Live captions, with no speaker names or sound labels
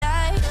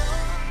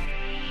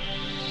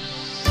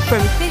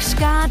From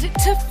Fishguard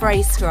to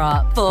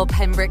Freystrop for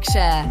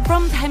Pembrokeshire.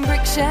 From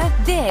Pembrokeshire,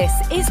 this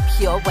is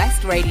Pure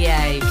West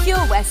Radio.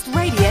 Pure West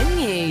Radio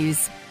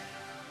News.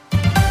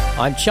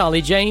 I'm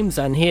Charlie James,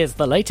 and here's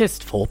the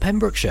latest for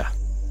Pembrokeshire.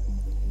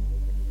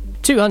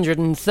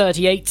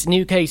 238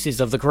 new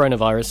cases of the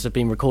coronavirus have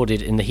been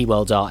recorded in the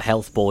Hywel Dda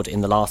Health Board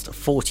in the last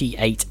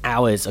 48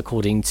 hours,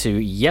 according to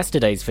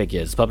yesterday's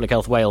figures. Public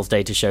Health Wales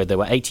data showed there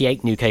were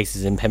 88 new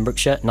cases in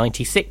Pembrokeshire,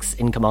 96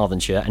 in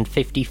Carmarthenshire and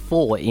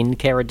 54 in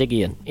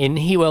Ceredigion. In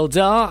Hywel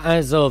Dda,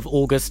 as of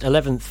August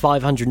 11th,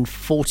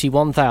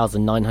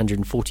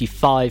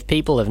 541,945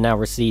 people have now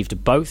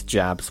received both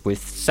jabs,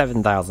 with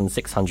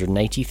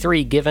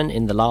 7,683 given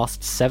in the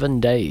last 7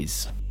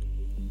 days.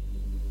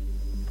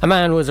 A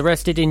man was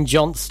arrested in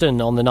Johnston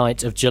on the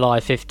night of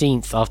July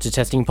 15th after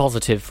testing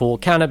positive for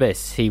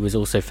cannabis. He was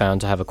also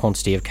found to have a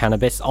quantity of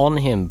cannabis on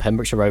him.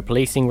 Pembrokeshire Road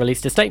Policing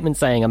released a statement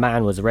saying a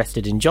man was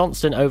arrested in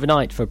Johnston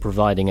overnight for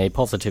providing a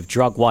positive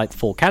drug wipe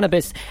for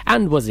cannabis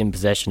and was in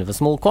possession of a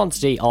small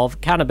quantity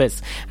of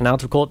cannabis. An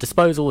out-of-court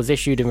disposal was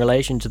issued in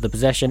relation to the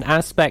possession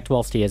aspect,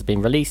 whilst he has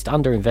been released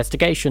under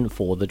investigation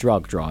for the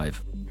drug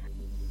drive.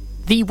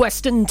 The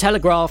Western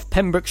Telegraph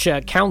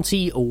Pembrokeshire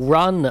County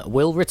Run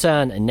will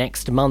return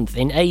next month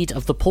in aid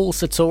of the Paul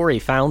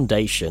Sartori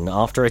Foundation.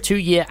 After a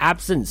 2-year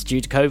absence due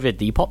to COVID,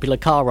 the Popular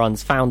Car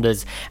Run's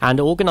founders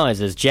and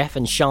organisers Jeff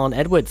and Sian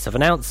Edwards have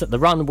announced that the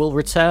run will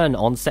return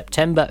on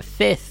September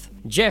 5th.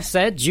 Jeff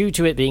said, due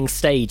to it being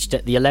staged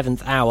at the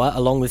 11th hour,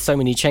 along with so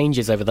many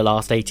changes over the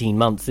last 18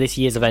 months, this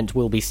year's event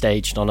will be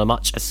staged on a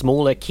much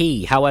smaller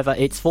quay. However,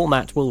 its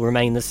format will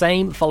remain the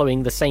same,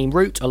 following the same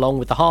route, along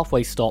with the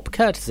halfway stop,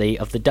 courtesy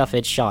of the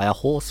Dyfed-shire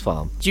Horse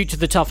Farm. Due to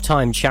the tough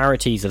time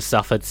charities have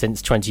suffered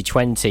since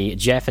 2020,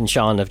 Jeff and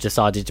Sian have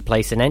decided to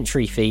place an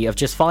entry fee of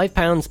just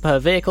 £5 per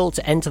vehicle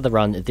to enter the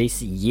run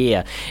this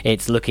year.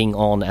 It's looking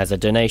on as a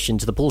donation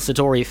to the Paul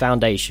Sartori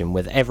Foundation,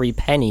 with every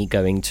penny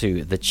going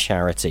to the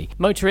charity.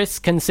 Motorists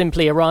can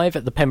simply arrive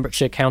at the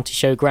Pembrokeshire County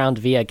Showground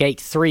via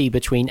Gate 3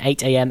 between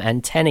 8am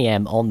and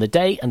 10am on the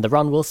day, and the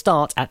run will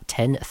start at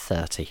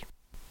 10:30.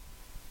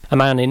 A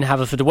man in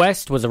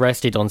Haverfordwest was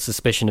arrested on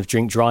suspicion of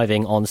drink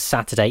driving on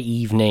Saturday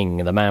evening.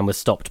 The man was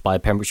stopped by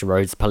Pembrokeshire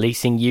Road's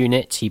policing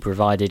unit. He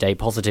provided a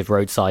positive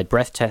roadside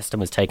breath test and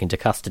was taken to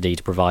custody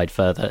to provide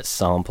further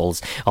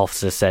samples.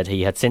 Officers said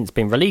he had since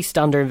been released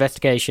under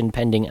investigation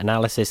pending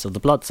analysis of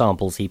the blood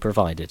samples he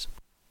provided.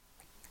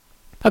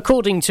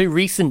 According to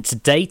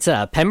recent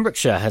data,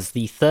 Pembrokeshire has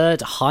the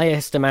third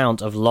highest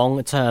amount of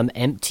long-term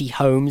empty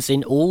homes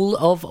in all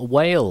of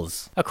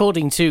Wales.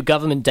 According to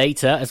government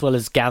data, as well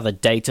as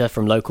gathered data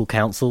from local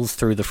councils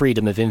through the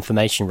Freedom of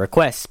Information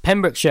requests,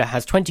 Pembrokeshire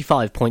has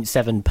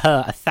 25.7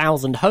 per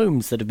 1,000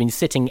 homes that have been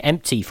sitting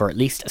empty for at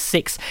least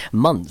 6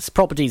 months.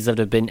 Properties that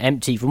have been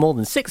empty for more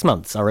than 6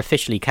 months are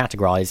officially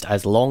categorised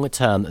as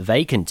long-term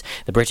vacant.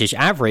 The British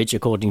average,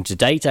 according to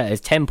data,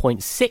 is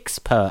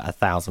 10.6 per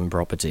 1,000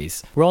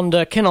 properties.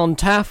 Rhondda Cynon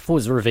Taf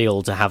was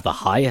revealed to have the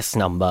highest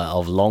number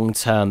of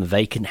long-term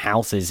vacant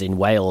houses in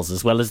Wales,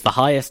 as well as the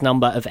highest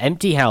number of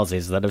empty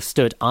houses that have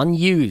stood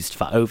unused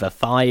for over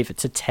 5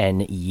 to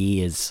 10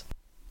 years.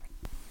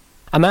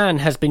 A man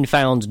has been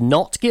found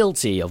not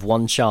guilty of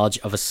one charge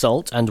of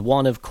assault and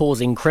one of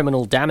causing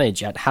criminal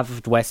damage at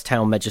Haverfordwest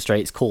Town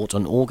Magistrates Court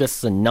on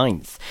August the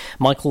 9th.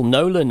 Michael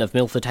Nolan of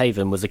Milford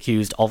Haven was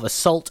accused of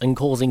assault and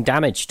causing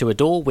damage to a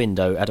door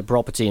window at a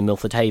property in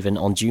Milford Haven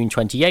on June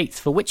 28th,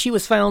 for which he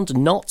was found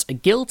not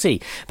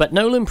guilty. But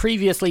Nolan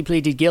previously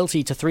pleaded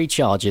guilty to 3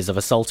 charges of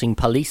assaulting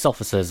police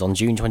officers on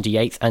June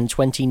 28th and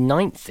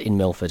 29th in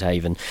Milford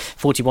Haven.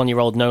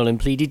 41-year-old Nolan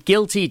pleaded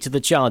guilty to the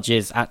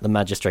charges at the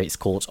Magistrates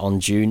Court on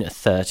June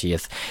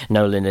 30th.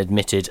 Nolan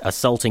admitted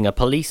assaulting a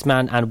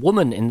policeman and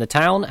woman in the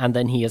town, and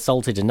then he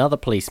assaulted another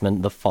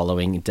policeman the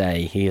following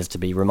day. He is to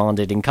be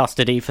remanded in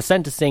custody for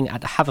sentencing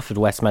at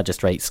Haverfordwest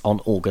Magistrates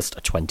on August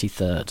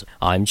 23rd.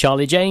 I'm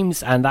Charlie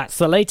James, and that's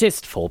the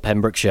latest for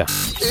Pembrokeshire.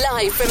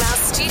 Live from our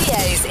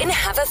studios in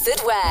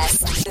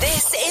Haverfordwest,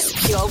 this is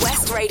Pure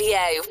West Radio.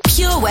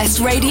 Pure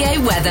West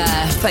Radio weather.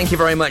 Thank you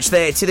very much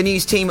there to the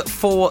news team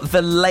for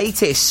the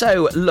latest.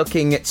 So,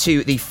 looking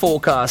to the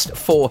forecast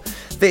for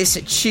this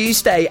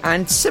Tuesday,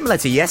 and similar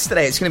to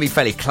yesterday, it's going to be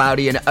fairly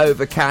cloudy and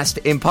overcast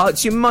in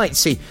parts. You might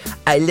see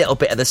a little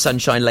bit of the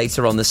sunshine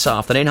later on this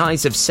afternoon.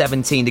 Highs of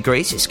 17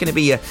 degrees. It's going to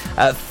be a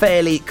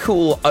fairly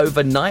cool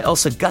overnight.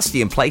 Also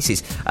gusty in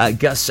places.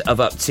 Gusts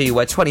of up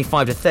to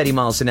 25 to 30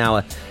 miles an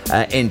hour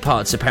in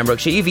parts of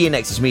Pembrokeshire. UV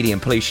index is medium,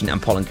 pollution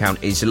and pollen count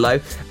is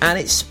low. And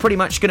it's pretty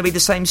much going to be the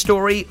same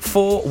story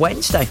for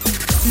Wednesday.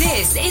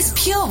 This is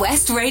Pure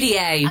West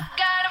Radio.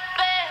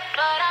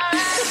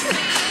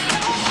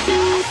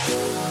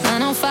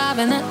 9:05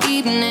 in the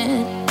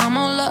evening, I'm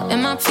all up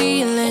in my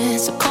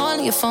feelings. So call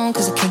your phone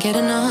cause I can't get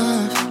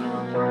enough.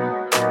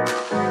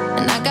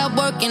 And I got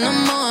work in the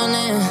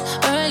morning,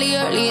 early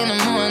in the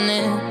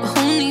morning. But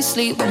who needs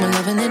sleep when we're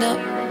loving it up?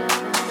 Oh,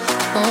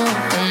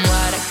 and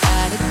what I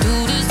gotta do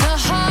this the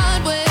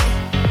hard way.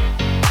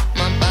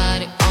 My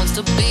body wants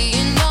to be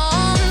in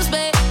arms,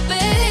 baby.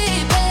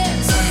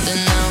 Something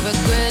I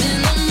regret in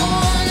the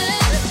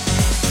morning.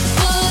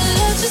 But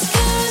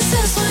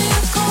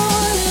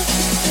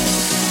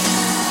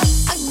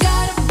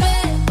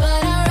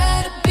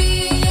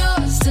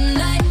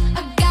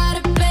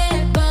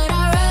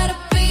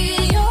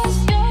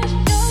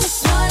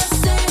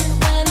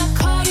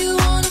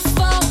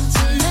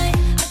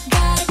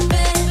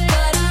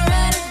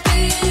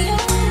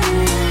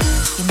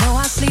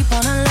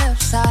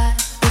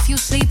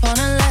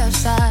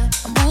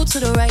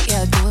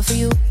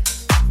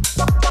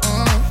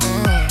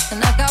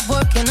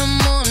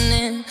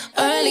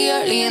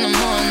early in the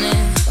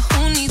morning. But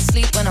who needs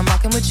sleep when I'm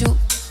rocking with you?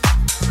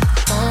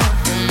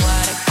 And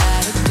what I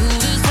gotta do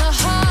this the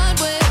hard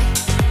way.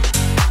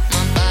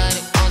 My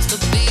body wants to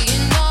be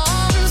in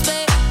arms,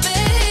 baby.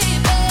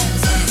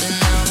 Something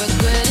I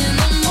regret in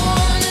the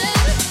morning.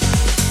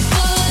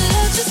 But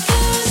love just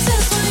can't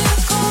resist when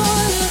you're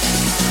calling.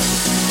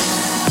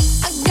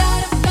 I got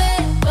a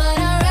bed, but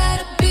I'd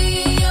rather be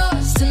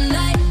yours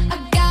tonight. I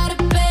got a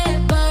bed,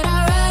 but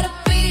I'd rather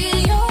be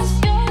yours.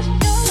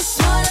 That's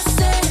what I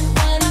said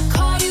when I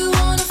called you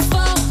on the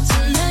phone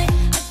tonight.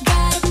 I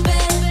got a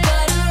bed,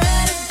 but I'd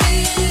rather be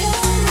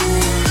yours.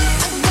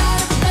 I got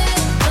a bed,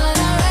 but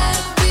I'd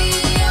rather be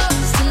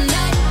yours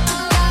tonight.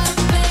 I got a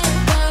bed,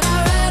 but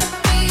I'd rather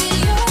be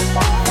yours.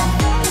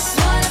 That's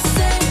what I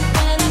said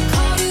when I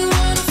called you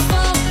on the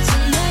phone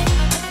tonight.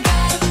 I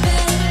got a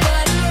bed,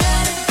 but I'd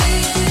rather be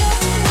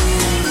yours.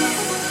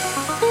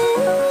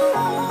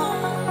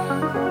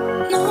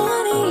 No, I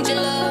need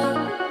your love.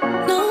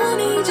 No, I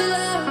need your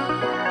love.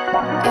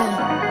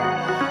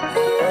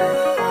 Yeah.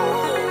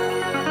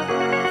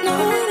 No,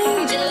 I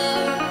need your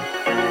love.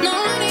 No,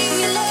 I need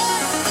your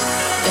love.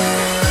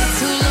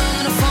 Too long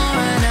on the phone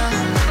right now.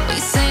 What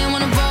you say I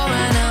wanna roll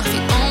right now? If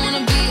you don't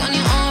wanna be on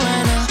your own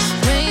right now,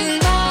 ring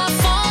my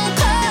phone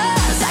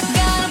 'cause I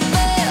got a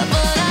bed,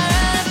 but I'd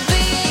rather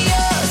be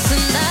yours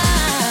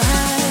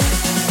tonight.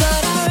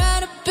 But I'd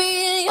rather be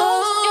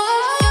yours.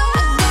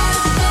 I got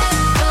a bed,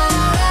 but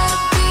I'd rather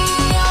be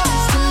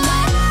yours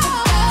tonight. I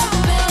got a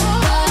bed,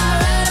 but I'd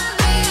rather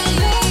be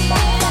yours.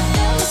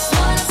 That's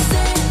what I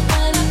said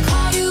when I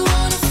called you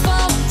on the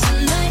phone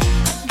tonight.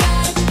 I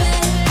got a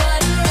bed, but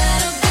I'd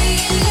rather be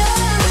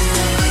yours.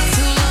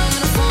 Too long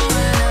on the phone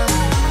right now.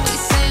 What you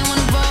say I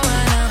wanna roll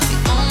right now? If you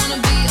don't wanna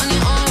be on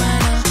your own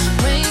right now,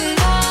 ring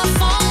my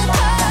phone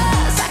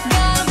 'cause I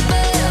got a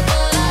bed,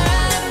 but I'd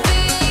rather be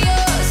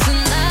yours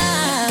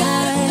tonight.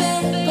 Got a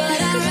bed, but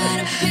I'd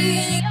rather be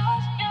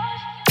yours.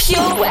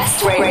 Pure West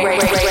Radio.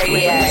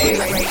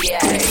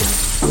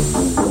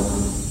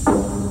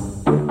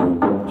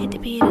 Hit the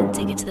beat and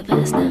take it to the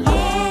verse now.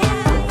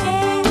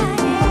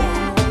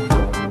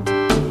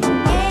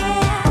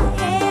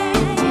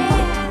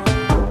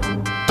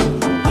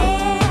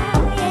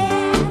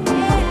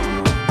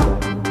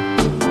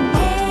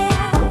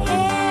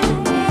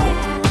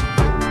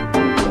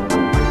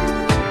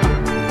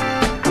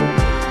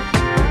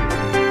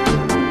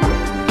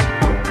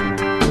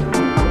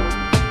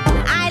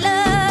 I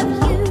love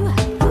you,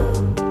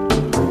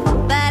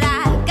 but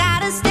I've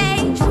gotta stay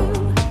true.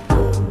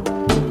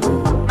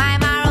 My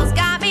morals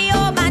got me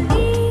on my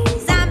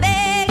knees. I'm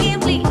begging,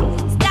 please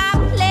stop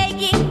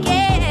playing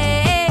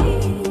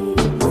games.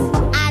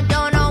 I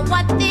don't know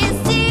what this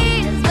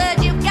is, but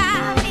you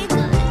got me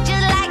good,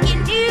 just like you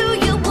knew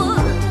you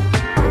would.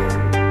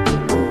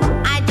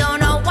 I don't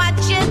know what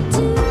you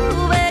do,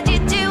 but you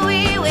do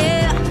it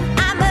well.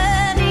 I'm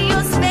under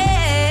your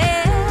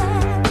spell.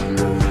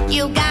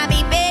 You got me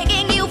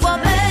begging you for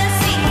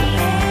mercy.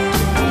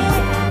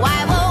 Why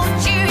won't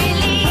you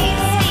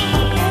release me?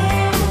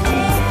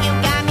 You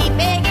got me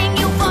begging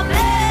you for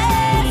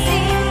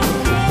mercy.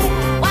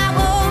 Why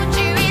won't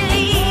you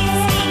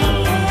release me?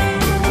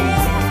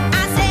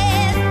 I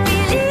said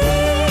release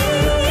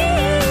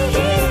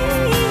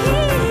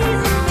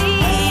me.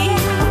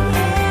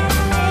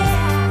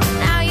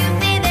 Now you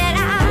think that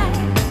I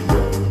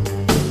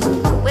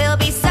will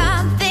be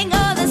something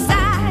of the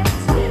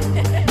size,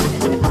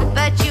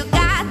 but you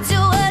got to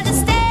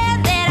understand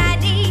that I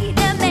need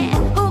a man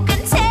who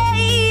can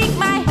take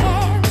my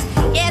hands.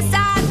 Yes, I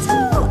do.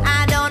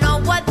 I don't know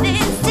what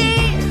this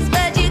is,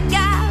 but you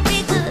got me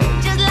good,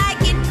 just like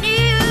you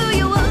knew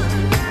you would.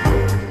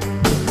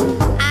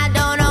 I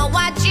don't know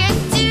what you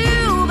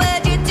do, but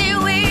you do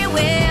it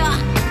well.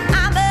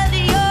 I'm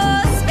under your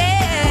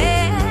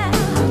spell.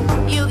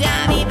 You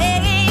got me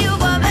begging you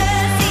for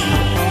mercy.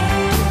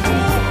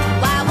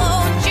 Why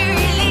won't you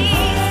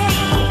release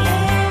me?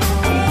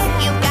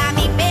 You got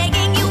me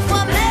begging you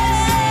for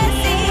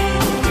mercy.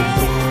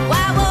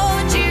 Why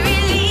won't you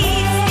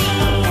release me?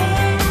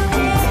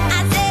 I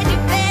said you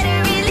better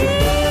release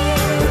me.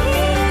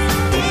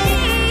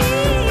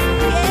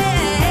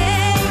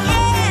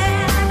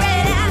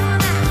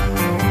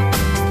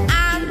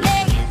 I'm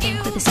begging you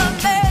With the for same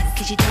time,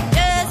 'cause mercy. you don't know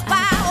Just what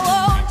why I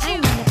won't I you?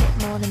 want a bit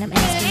more than I'm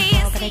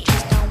asking for, but I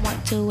just don't want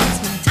to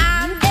waste my time.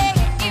 I'm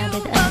begging you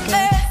With for a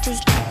girl, mercy.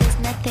 just like there's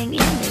nothing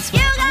in this You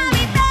world. got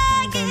me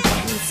begging.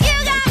 You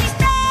got me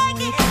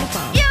begging.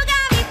 You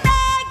got me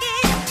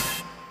begging.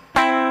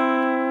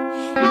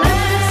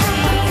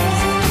 Mercy.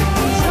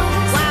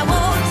 Why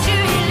won't you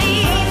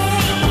release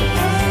me?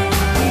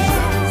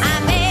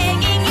 I'm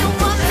begging you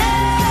for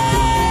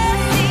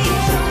mercy.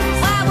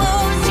 Why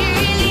won't you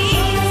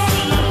release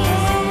me?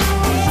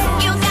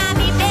 You got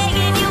me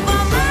begging you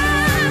for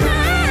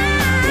mercy.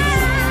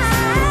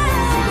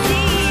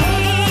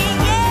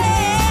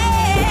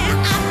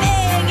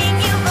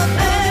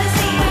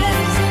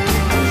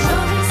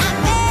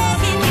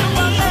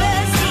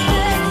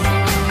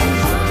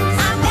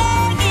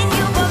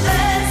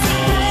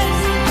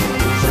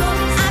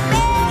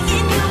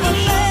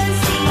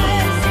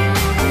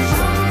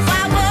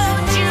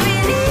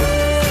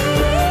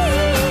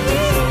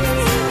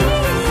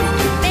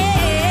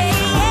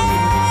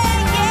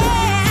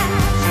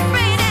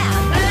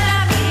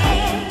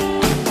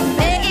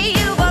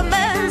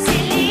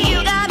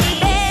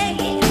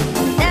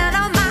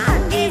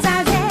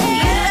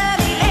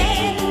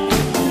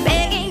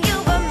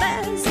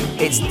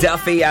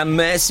 Duffy and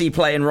Mercy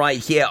playing right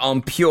here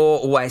on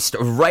Pure West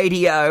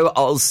Radio.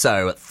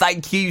 Also,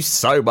 thank you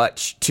so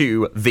much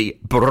to the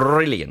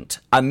brilliant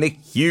and the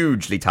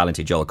hugely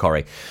talented Joel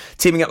Corey,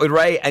 teaming up with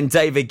Ray and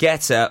David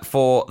Guetta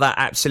for that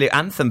absolute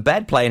anthem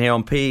bed playing here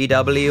on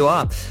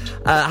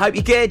PWR. Hope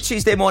you're good.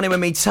 Tuesday morning with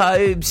me,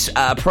 Tobes,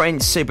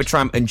 Prince,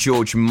 Supertramp and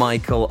George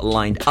Michael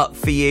lined up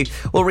for you.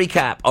 We'll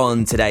recap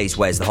on today's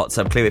Where's the Hot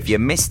Tub Clue if you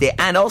missed it.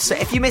 And also,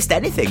 if you missed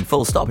anything,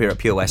 full stop here at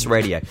Pure West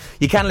Radio,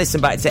 you can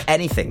listen back to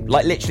anything,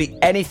 like literally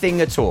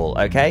anything at all,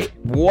 okay?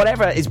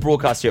 Whatever is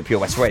broadcast here at Pure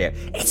West Radio,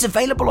 it's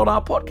available on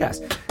our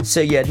podcast. So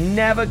you're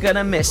never going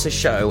to miss a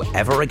show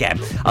ever again.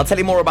 I'll tell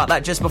you more about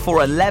that just before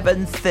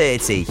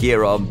 11:30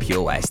 here on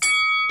Pure West.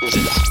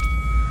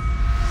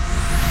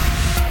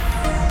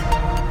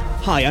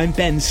 Hi, I'm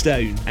Ben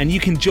Stone, and you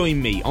can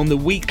join me on the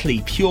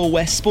weekly Pure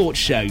West Sports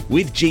Show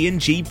with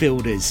G&G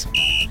Builders.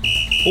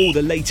 All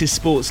the latest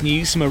sports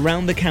news from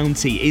around the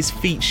county is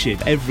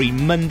featured every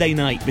Monday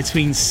night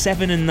between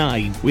 7 and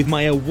 9 with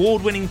my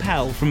award-winning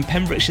pal from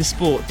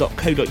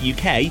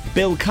pembrokeshiresport.co.uk,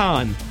 Bill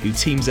Kahn, who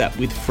teams up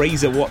with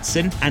Fraser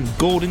Watson and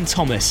Gordon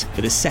Thomas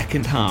for the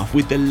second half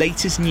with the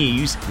latest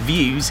news,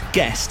 views,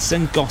 guests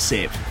and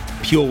gossip.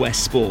 Pure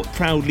West Sport,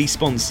 proudly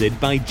sponsored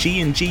by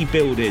G&G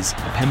Builders,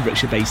 a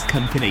Pembrokeshire-based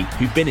company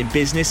who've been in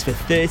business for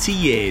 30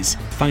 years.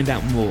 Find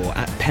out more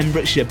at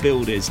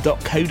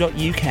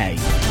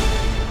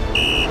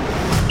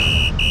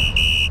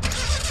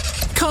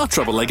pembrokeshirebuilders.co.uk. Car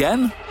trouble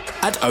again?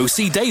 At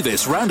OC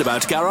Davis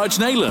Roundabout Garage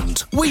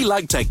Neyland, we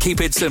like to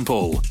keep it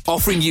simple,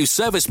 offering you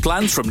service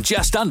plans from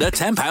just under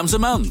 £10 a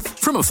month.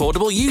 From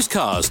affordable used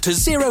cars to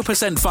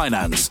 0%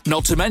 finance,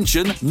 not to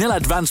mention nil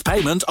advance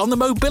payment on the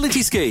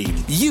mobility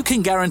scheme. You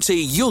can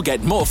guarantee you'll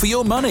get more for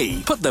your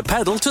money. Put the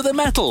pedal to the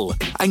metal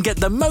and get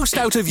the most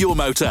out of your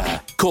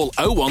motor. Call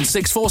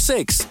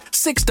 01646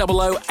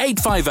 600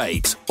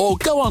 858 or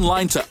go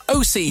online to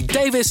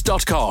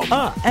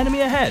ocdavis.com.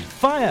 Enemy ahead.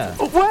 Fire.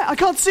 Oh, where? I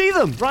can't see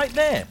them. Right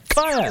there.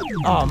 Fire.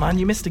 Oh, man,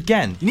 you missed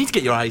again. You need to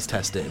get your eyes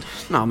tested.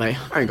 Nah, mate,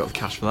 I ain't got the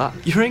cash for that.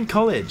 You're in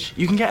college.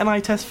 You can get an eye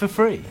test for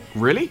free.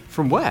 Really?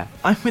 From where?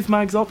 I'm with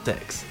Mags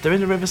Optics. They're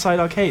in the Riverside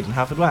Arcade in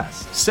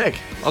Haverfordwest. Sick.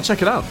 I'll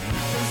check it out.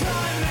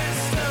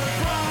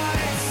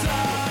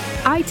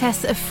 Eye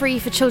tests are free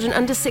for children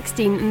under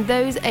 16 and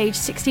those aged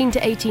 16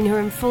 to 18 who are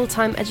in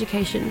full-time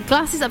education.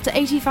 Glasses up to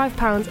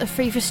 £85 are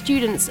free for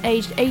students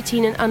aged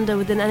 18 and under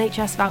with an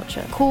NHS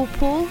voucher. Call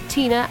Paul,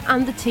 Tina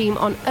and the team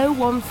on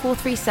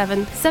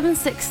 01437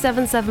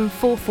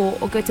 767744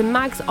 or go to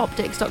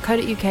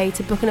magsoptics.co.uk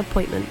to book an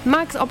appointment.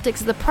 Mags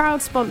Optics are the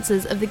proud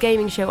sponsors of the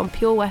gaming show on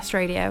Pure West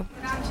Radio.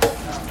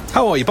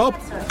 How are you, Bob?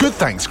 Good,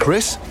 thanks,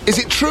 Chris. Is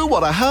it true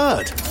what I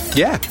heard?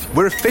 Yeah,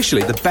 we're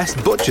officially the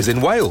best butchers in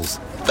Wales.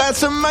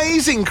 That's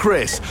amazing,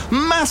 Chris.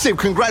 Massive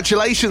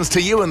congratulations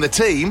to you and the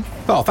team.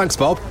 Oh, thanks,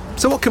 Bob.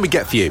 So what can we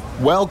get for you?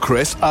 Well,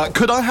 Chris,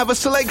 could I have a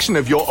selection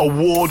of your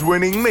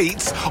award-winning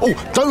meats? Oh,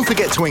 don't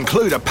forget to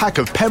include a pack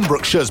of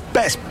Pembrokeshire's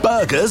best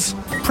burgers.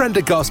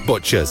 Prendergast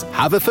Butchers,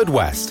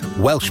 Haverfordwest,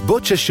 Welsh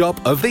Butcher Shop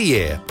of the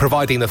Year,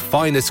 providing the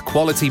finest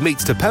quality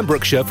meats to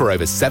Pembrokeshire for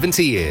over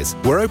 70 years.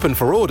 We're open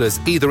for orders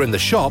either in the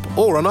shop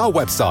or on our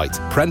website,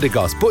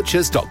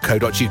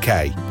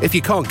 prendergastbutchers.co.uk. If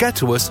you can't get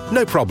to us,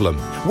 no problem.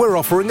 We're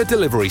offering a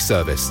delivery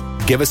service.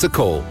 Give us a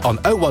call on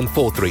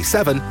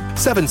 01437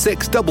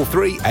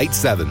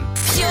 763387.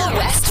 Pure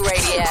West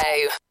Radio.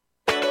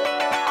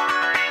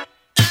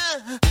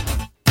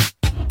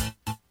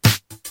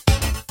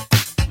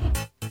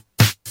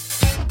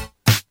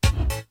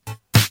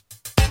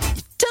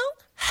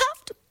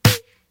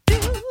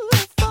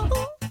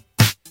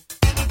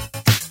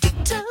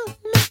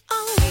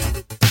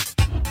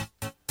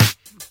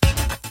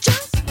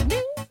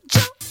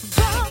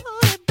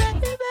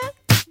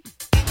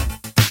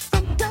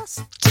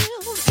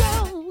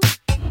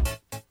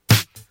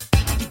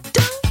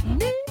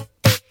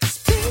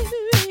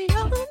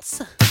 Experience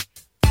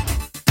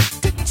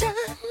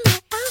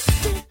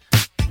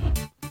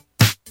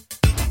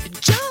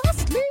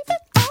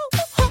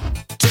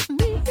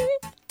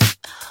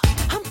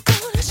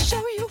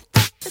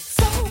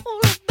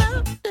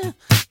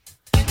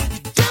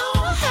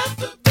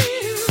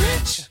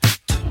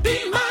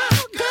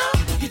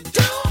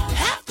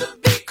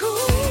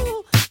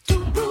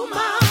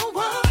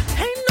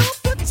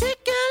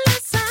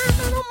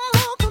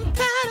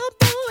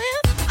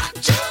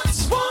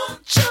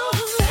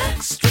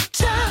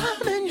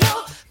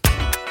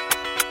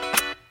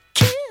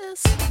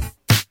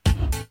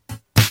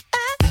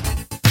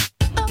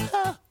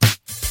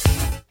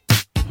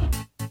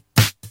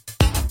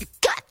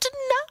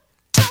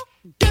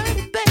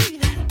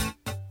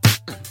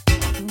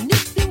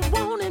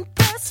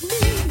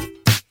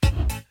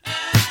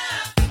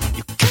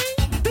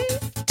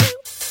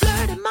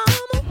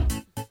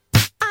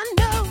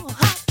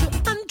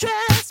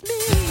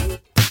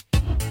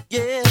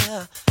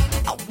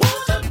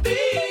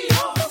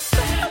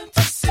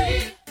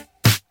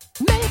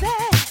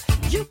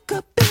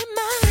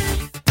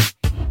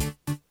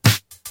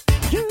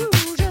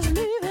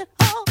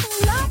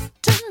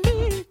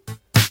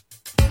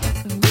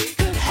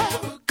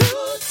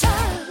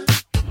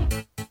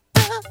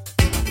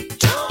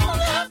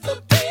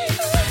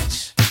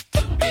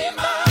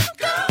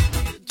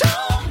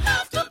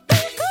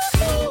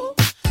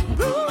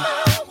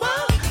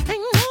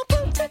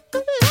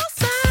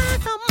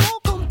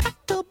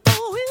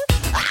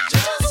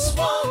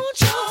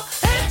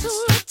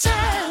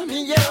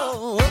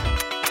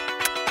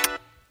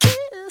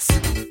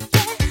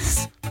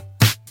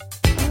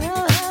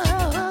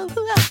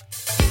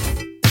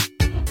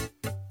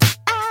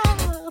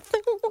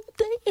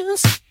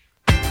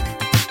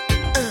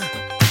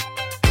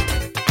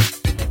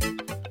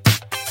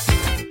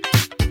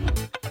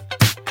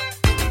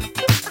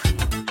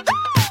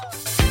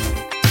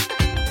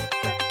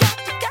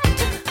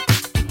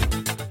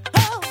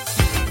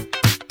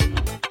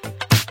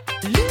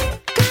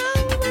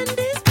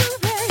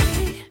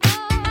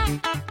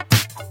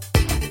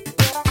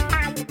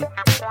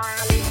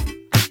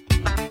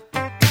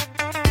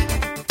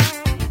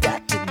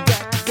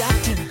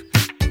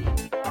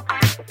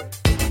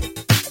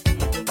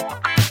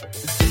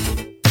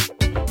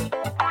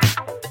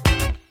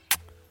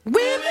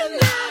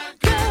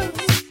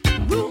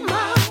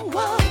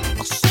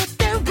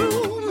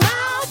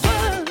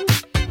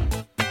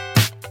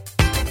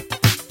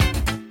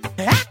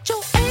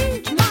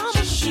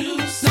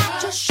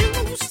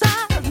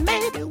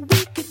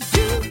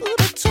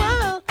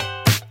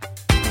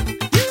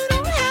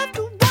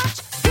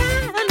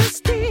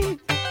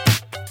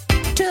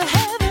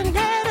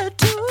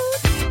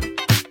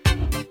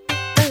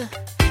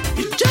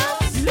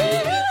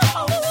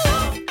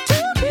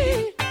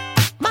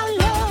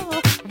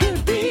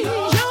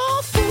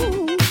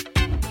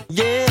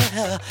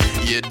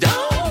You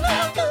don't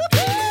have to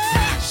be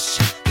rich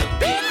to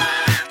be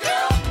my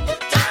girl. You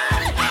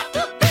don't have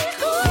to be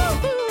cool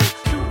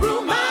to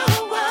rule my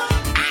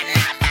world. I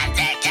never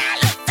take your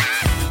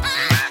listen.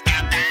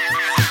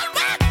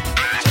 I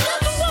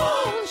just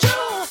want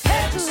your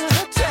extra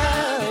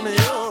time,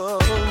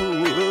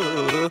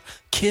 your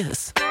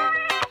kiss.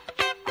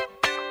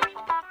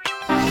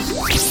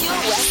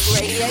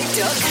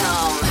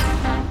 PureWestRadio.com.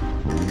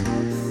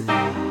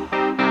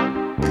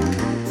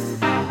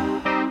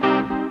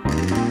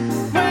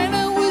 When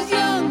I was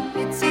young,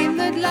 it seemed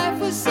that life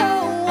was so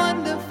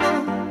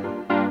wonderful,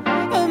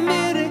 a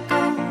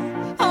miracle.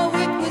 Oh,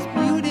 it was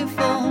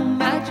beautiful,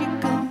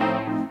 magical,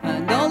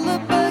 and all the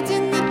birds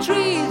in the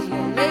trees,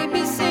 well, they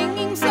be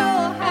singing so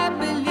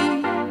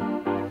happily,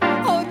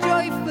 oh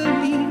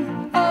joyfully,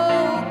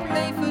 oh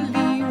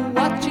playfully,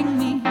 watching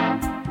me.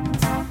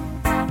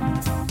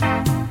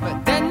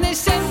 But then they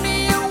sent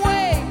me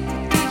away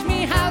to teach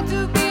me how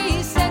to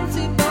be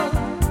sensible,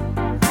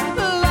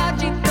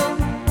 logical,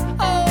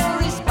 oh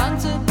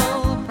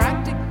responsible,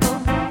 practical.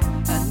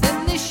 And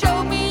then they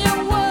showed me a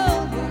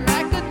world where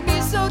I could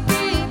be so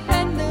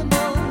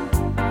dependable,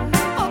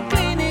 oh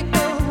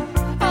clinical,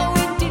 oh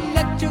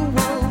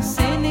intellectual,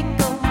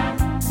 cynical.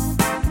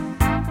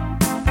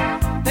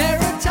 There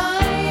are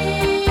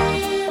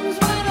times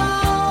when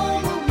all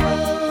the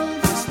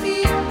world's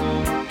asleep,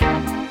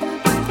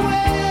 the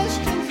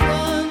questions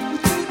run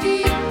too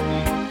deep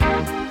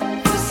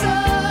for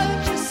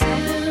such a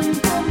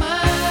simple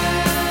mind.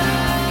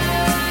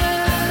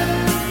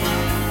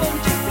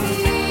 Won't you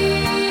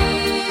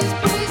please,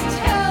 please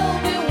tell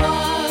me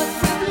what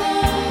we've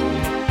learned?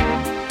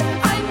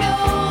 I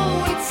know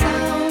it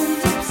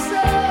sounds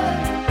absurd,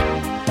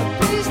 but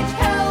please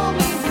tell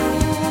me who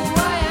I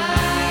am.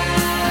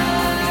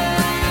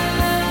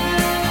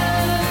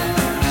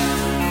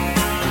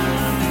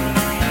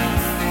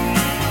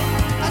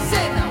 I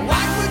said, now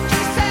what would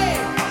you say?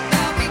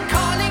 They'll be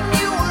calling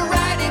you a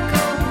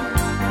radical,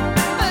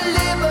 a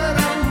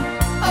liberal,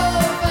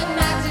 oh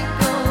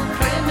fanatical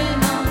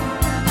criminal.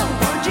 Oh,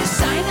 won't you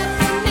sign up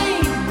your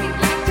name? We'd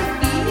like to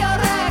be your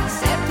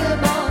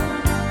acceptable,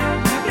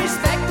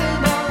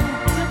 respectable,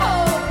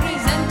 oh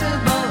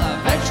presentable, a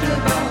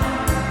vegetable.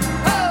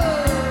 Oh,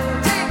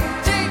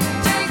 take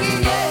it,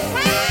 yeah.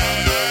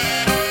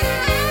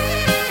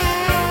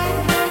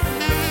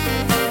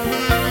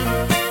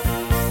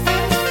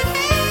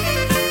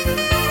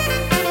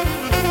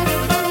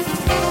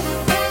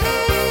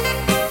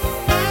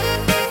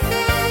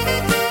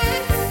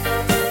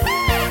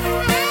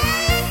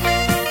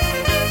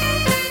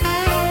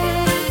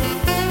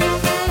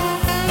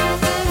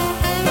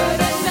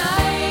 But at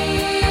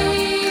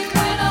night,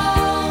 when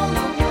all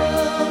the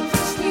world's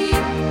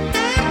asleep,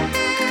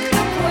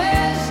 the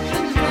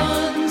questions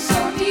run so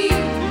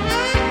deep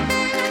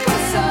for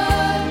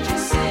such a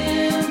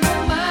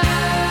simple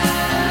mind.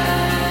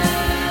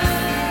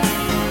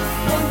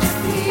 Won't you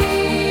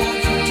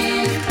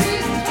please,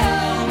 please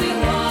tell me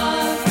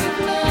what we've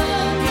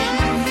learned?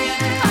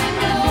 I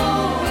know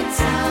it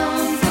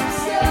sounds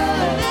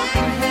absurd,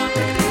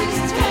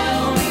 please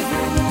tell me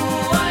who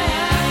I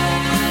am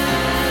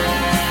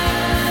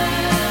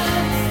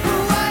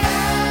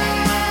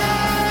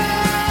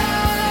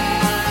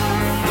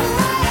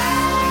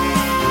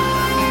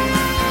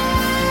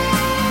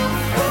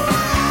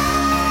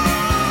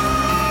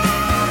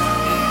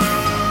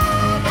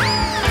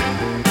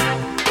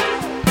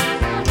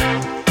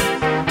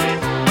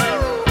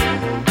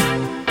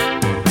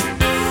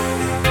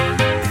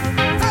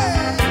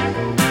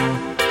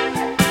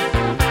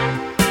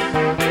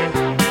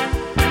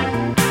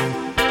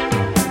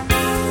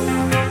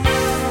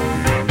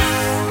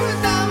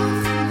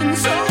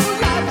so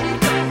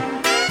logical.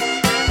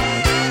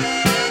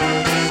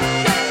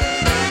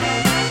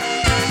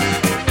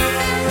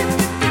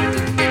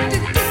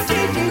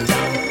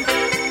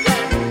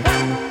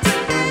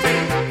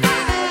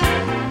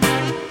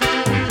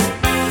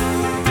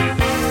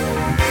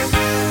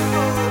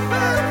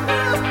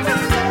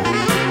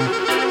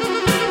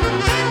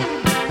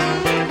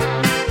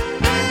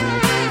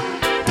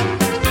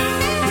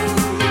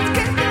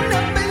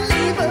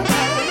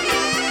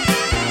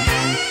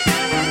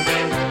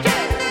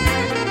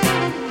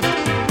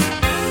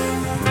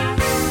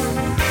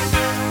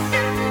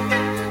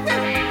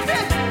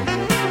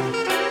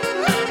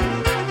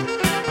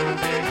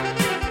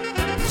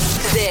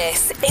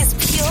 This is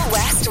Pure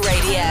West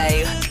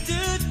Radio.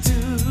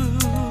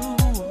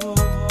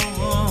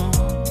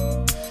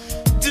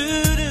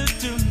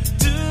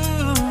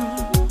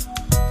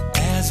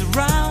 As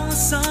around the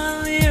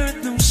sun, the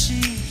earth knows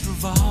she's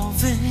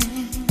revolving,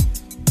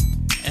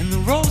 and the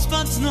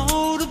rosebuds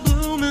know to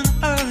bloom in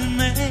early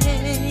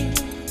May.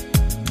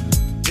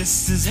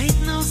 Just as hate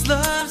knows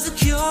love's the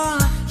cure,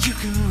 you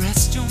can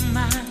rest your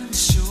mind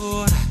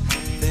assured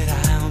that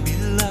I'll be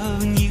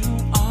loving you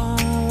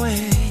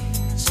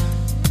always.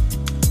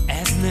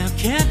 As now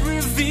can't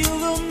reveal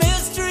the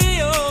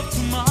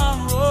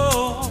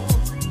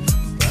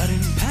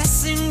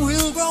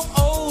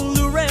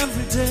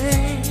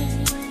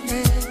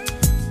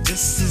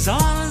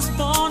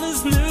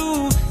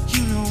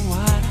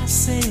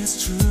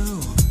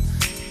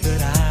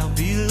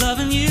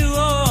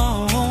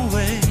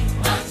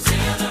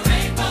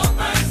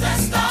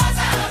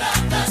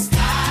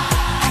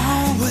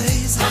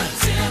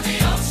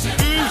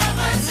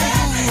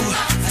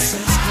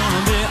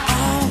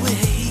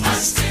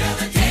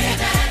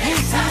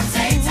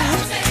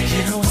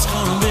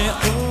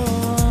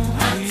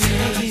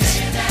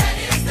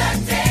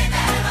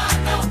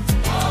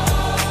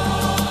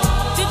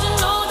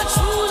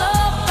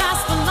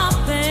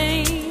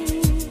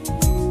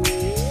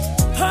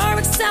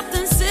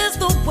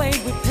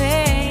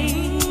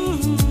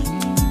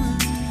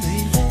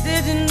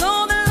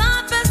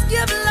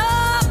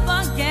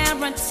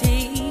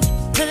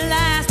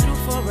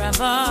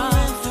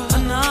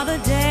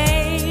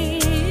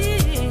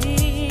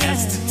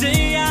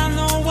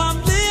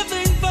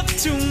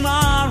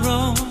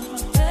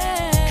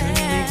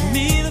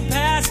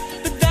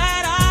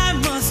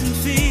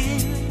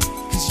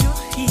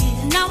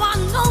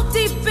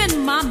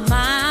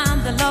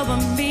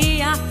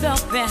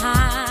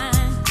behind.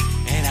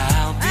 And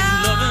I'll be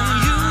loving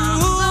you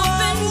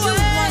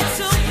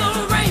until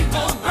the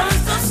rainbow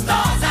burns the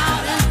stars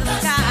out in the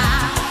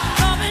sky.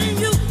 Loving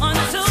you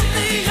until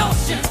the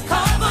ocean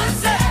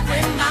covers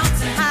every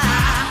mountain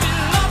high.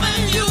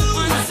 Loving you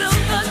until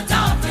the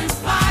dolphins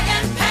fly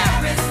and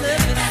Paris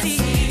live at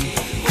sea.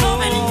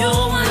 Loving you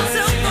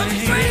until the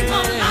dream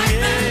of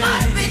life and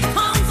life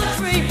becomes a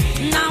dream.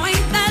 Now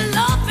ain't that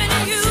loving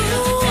you?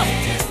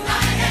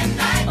 Night and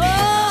night.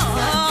 Oh,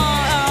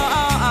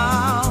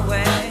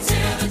 well.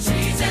 Until the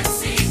trees and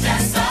seas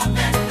dress up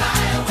and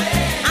fly away.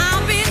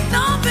 I'll be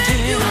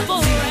loving you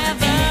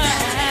forever.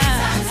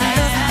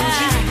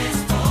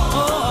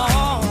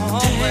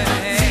 Oh, well.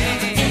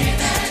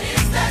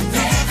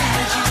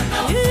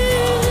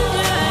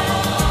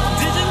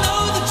 Did you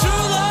know that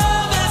true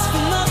love asks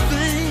for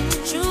nothing?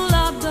 True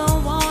love don't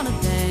want a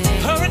thing.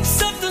 Her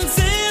acceptance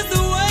is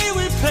the way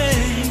we pay.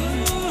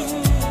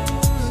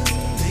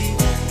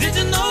 Did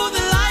you know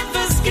that life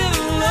has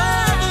given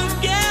love a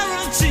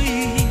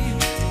guarantee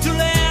to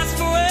last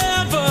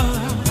forever?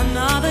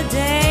 Another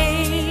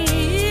day.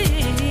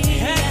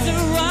 Hands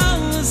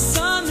around the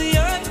sun, the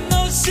earth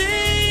knows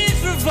she's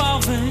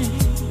revolving,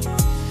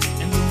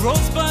 and the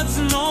rosebuds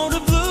know to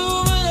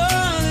bloom in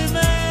early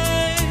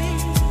May.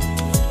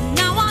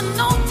 Now I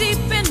know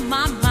deep in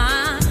my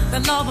mind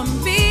that love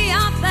and me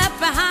out there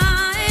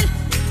behind.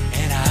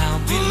 And I'll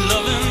be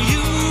loving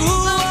you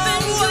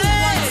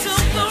until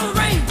the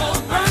rainbow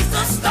burns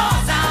the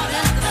stars out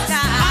in the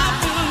sky. I'll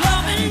be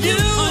loving you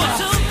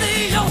until the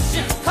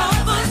ocean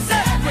covers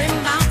every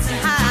mountain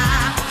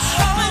high.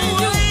 Loving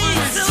you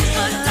until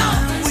the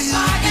dolphins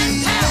fly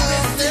and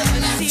Paris live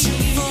at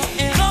sea.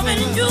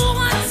 Loving you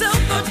until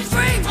the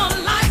dream of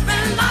life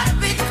and life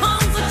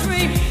becomes a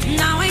dream.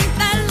 Now ain't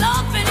that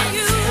loving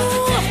you?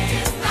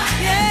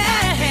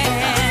 Yeah.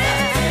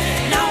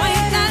 Now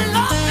ain't that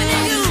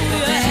loving you?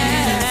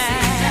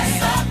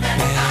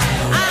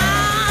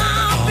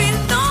 I'll be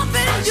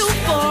loving you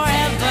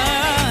forever.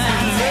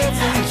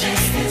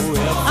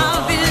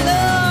 I'll be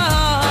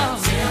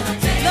loved,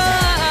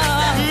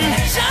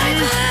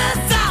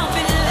 shyness, I'll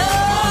be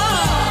loved.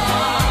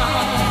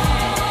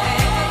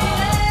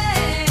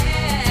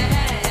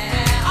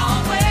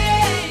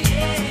 Always,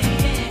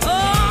 oh,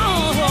 yeah.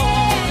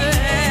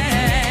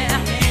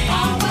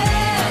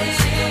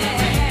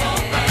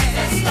 Always,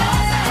 the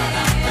stars out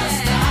of the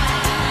sky.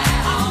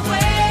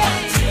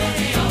 Always,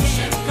 the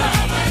ocean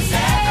covers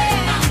every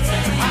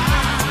mountain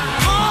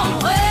high.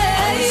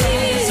 Always,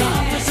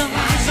 until the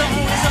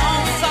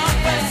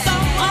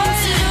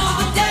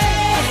day that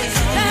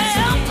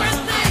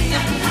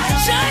everything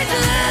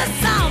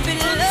changes, I'll be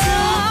loved.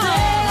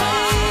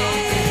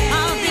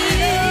 I'll be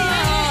loved.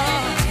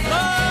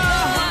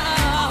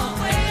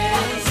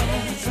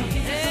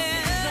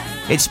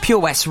 It's Pure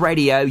West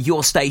Radio,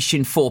 your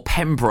station for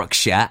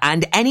Pembrokeshire,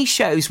 and any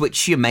shows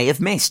which you may have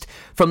missed.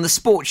 From the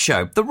sports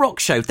show, the rock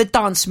show, the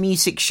dance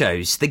music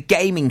shows, the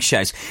gaming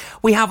shows.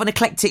 We have an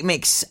eclectic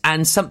mix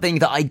and something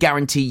that I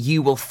guarantee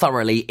you will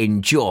thoroughly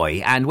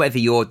enjoy. And whether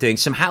you're doing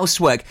some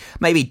housework,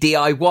 maybe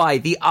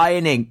DIY, the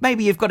ironing,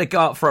 maybe you've got to go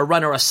out for a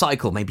run or a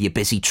cycle, maybe you're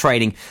busy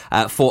training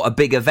for a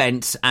big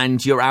event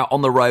and you're out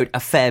on the road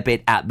a fair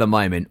bit at the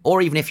moment,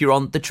 or even if you're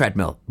on the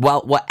treadmill.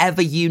 Well,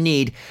 whatever you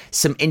need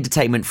some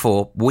entertainment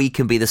for, we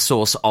can be the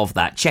source of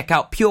that. Check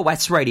out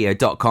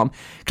purewestradio.com,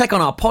 click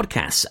on our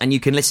podcasts, and you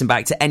can listen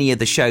back to any of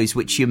the shows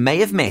which you may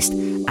have missed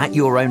at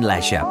your own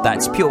leisure.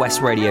 That's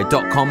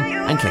purewestradio.com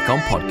and click on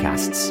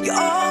podcasts. You're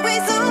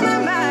always on my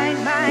mind,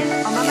 on my mind.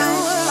 You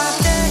were my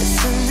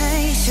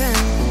destination,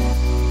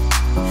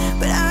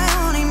 but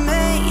I only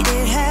made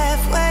it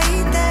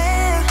halfway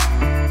there.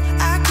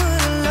 I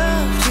could have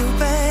loved you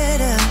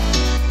better.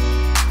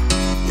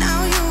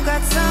 Now you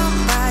got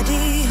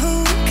somebody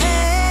who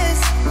cares.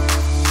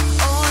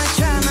 Oh, I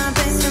try my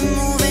best to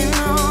moving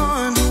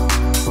on.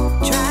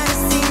 Try to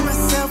see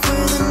myself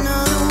with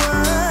another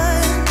one.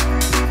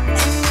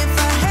 And if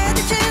I had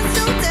the chance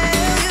to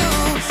tell you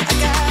I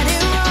got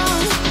it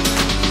wrong,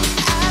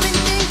 I've been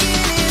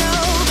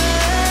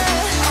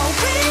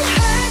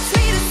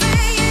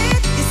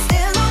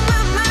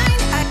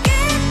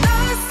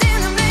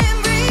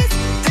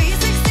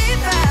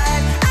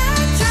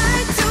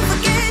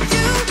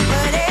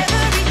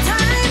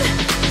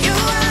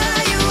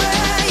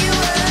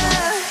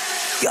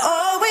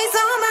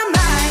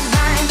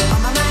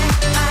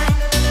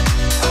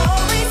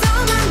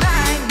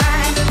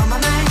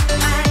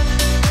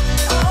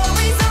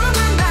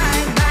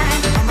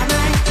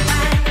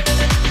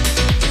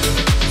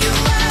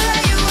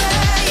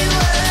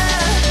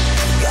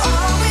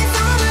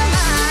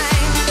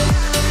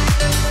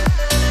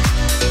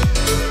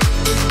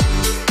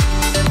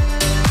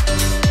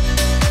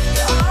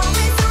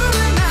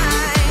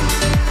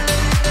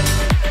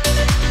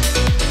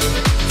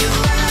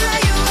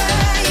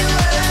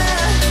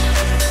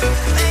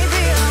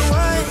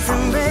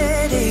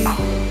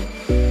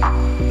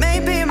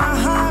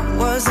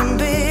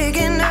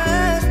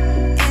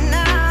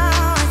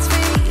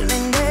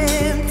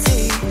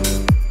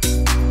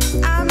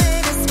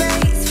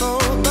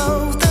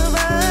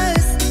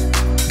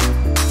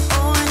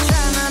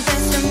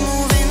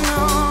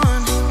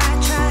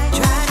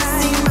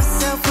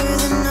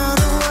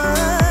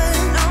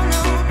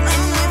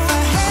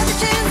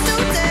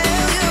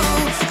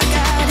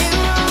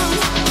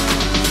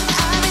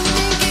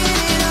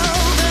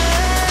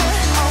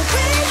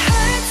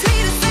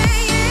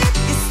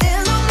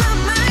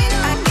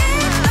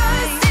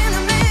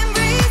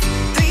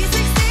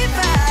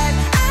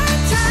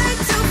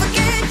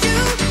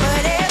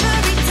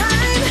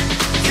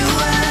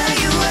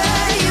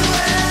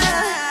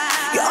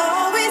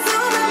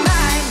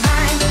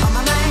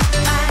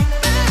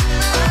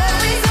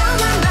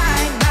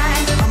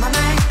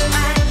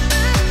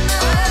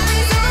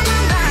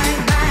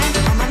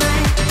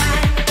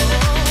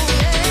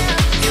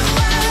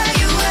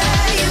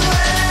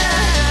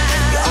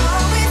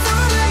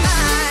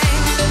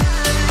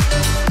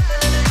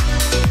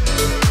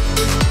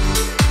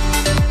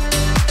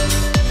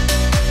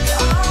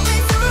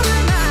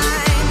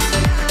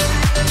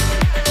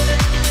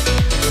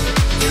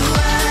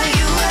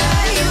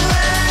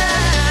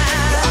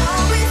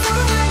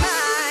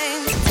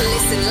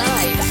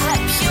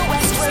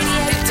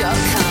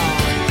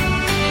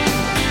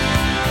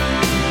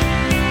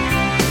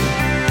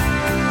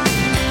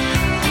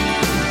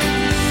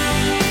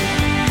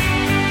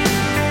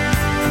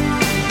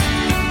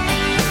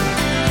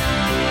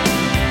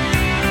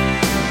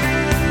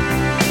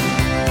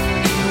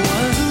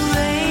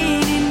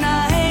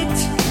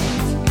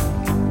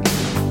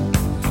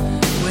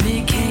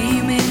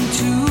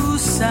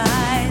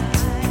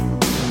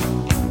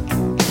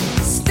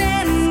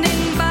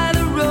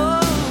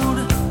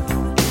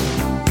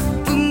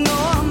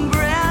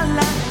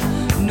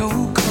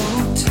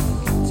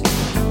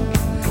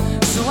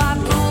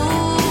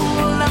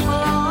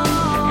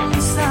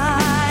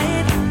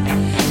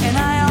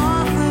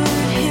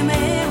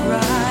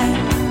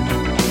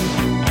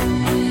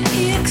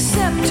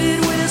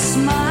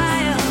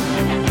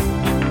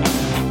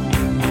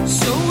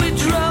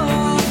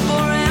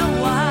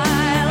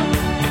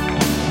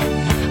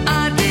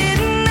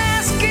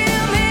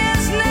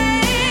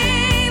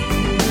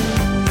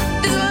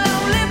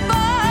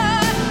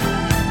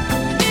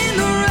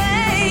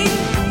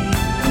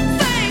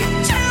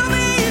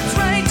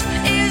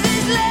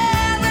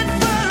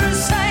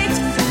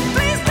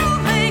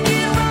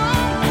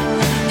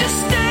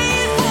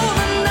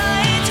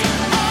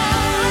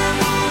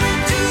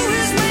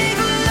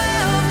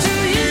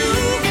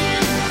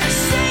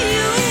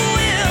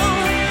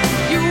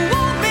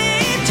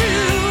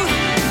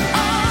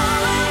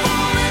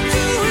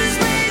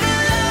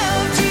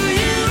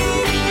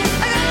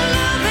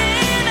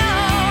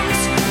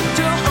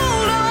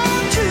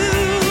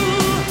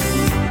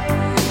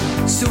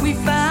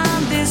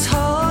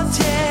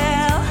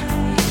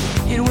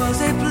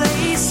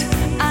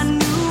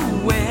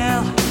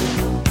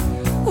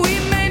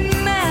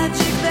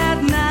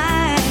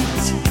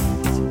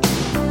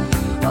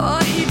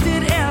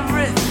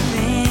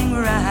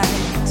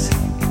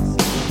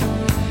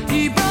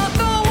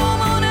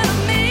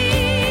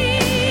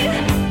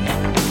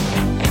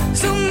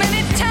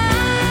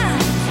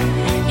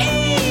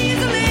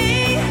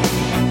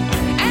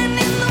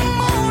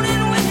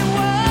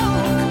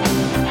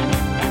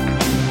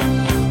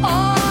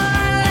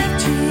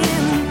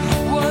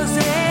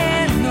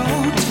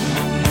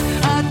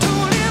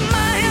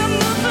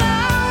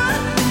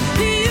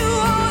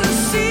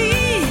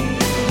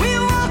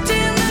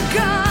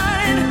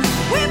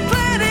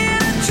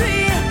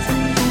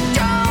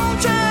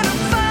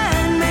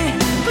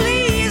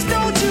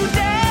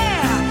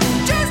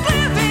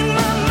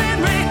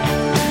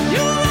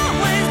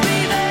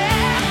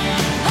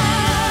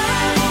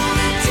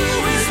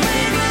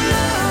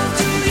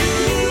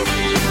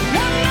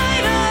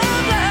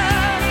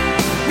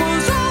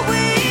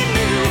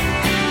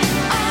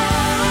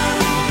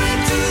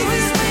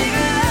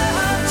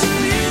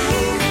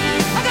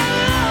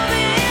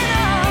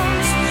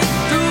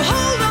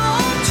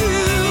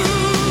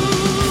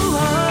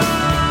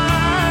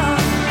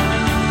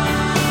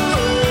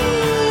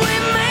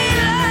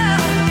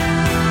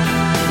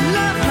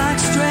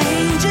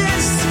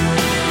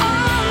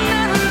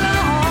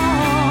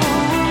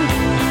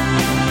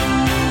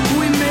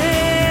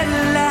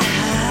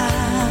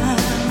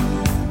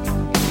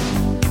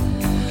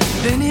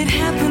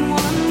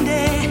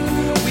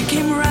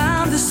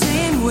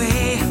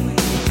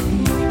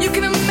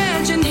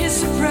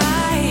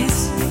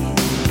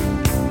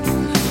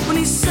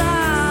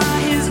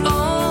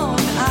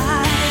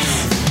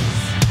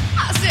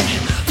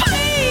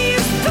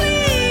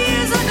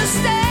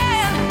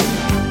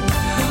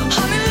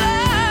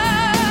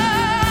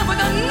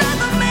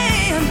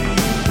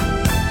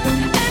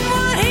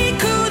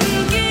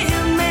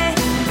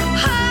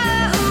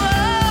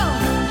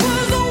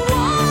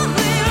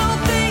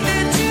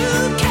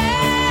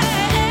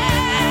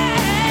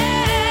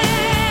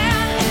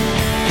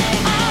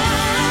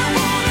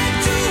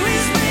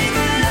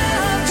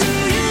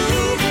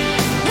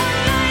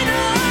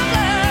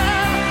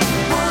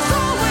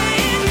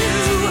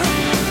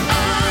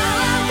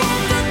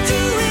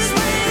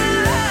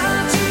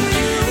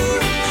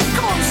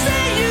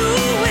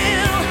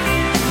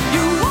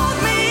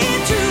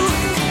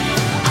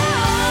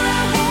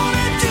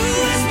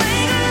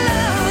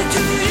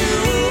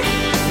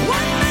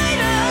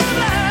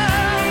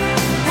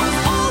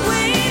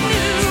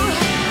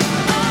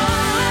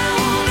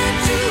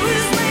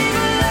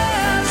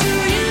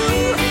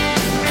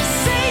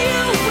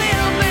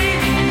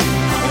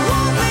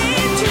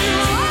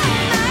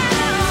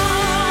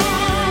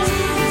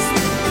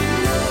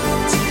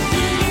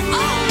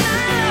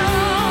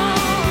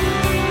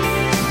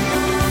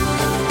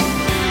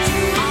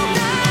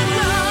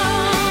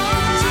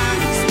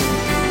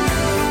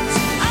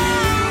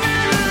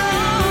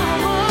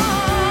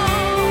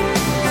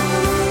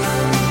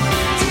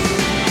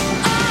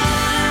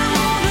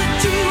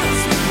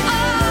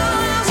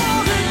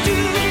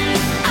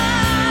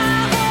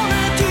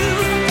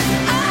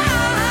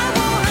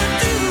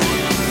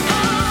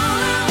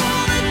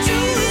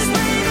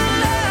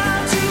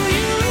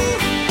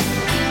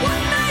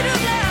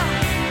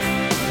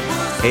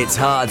It's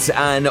hard,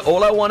 and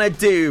all I want to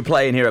do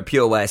playing here at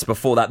Pure West.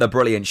 Before that, the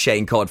brilliant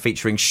Shane Codd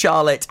featuring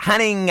Charlotte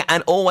Hanning,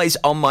 and Always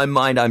on My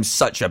Mind. I'm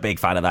such a big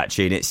fan of that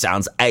tune. It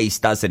sounds ace,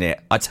 doesn't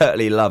it? I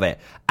totally love it.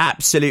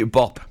 Absolute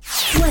bop.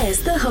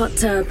 Where's the Hot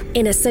Tub?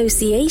 In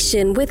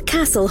association with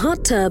Castle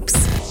Hot Tubs,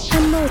 a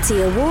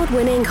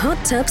multi-award-winning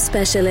hot tub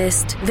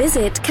specialist.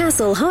 Visit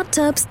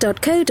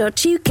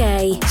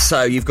castlehottubs.co.uk.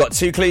 So you've got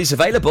 2 clues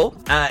available.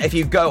 If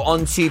you go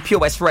onto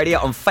Pure West Radio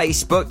on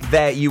Facebook,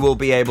 there you will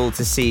be able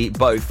to see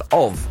both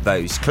of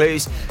those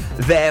clues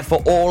there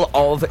for all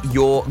of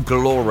your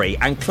glory.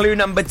 And clue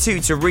number 2,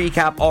 to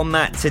recap on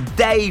that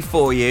today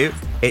for you,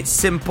 it's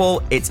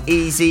simple, it's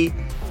easy.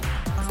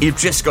 You've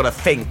just got to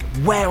think,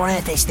 where on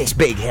earth is this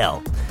big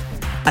hill?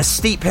 A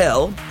steep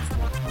hill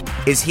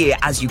is here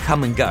as you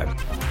come and go.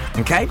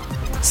 Okay?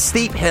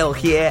 Steep hill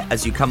here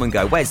as you come and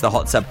go. Where's the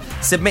hot tub?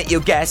 Submit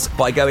your guess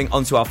by going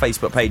onto our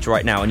Facebook page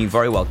right now, and you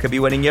very well could be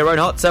winning your own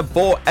hot tub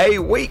for a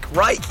week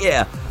right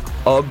here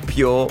on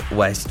Pure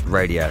West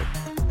Radio.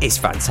 It's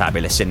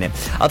fantabulous, isn't it?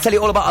 I'll tell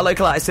you all about our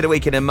local artist of the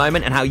week in a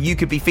moment and how you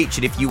could be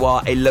featured if you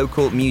are a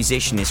local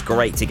musician. It's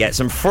great to get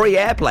some free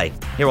airplay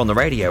here on the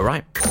radio,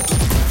 right?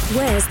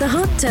 Where's the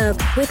Hot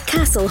Tub? With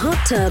Castle Hot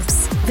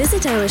Tubs.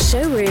 Visit our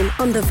showroom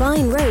on the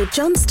Vine Road,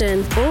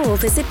 Johnston, or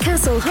visit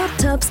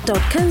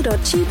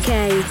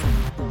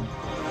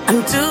castlehottubs.co.uk.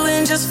 I'm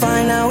doing just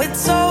fine now,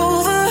 it's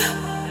over.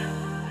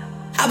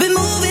 I've been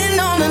moving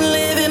on and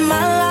living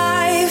my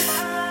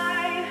life,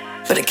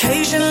 but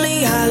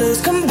occasionally I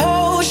lose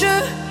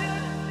composure,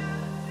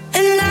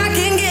 and I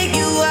can get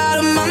you out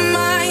of my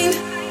mind.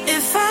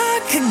 If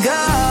I could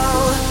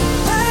go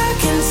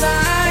back in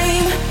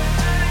time,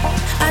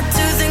 I'd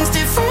do things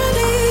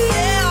differently,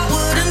 yeah, I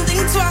wouldn't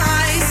think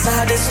twice.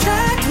 I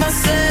distract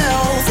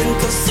myself, think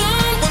of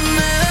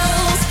someone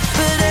else,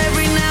 but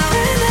every now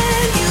and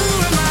then you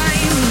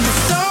remind me.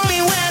 It's only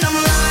when I'm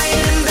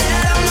lying in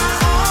bed on my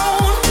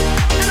own,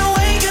 and I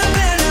wake up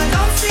and I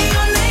don't see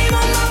your name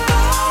on my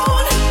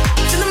phone,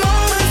 to the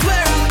moments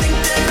where I think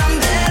that I'm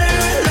better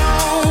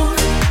alone.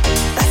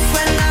 That's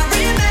when I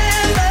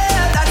remember,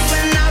 that's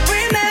when I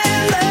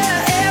remember.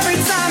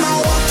 Every time I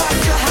walk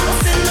past your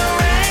house in the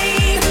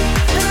rain,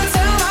 and I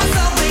tell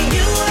myself that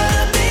you were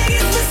the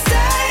biggest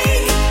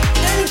mistake,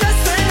 and just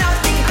when I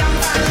think I'm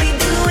finally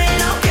doing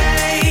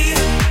okay,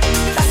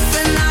 that's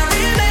when I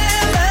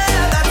remember,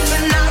 that's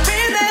when I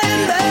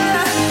remember.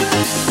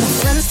 My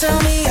friends tell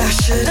me I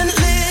shouldn't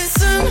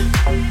listen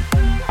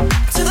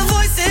to the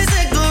voices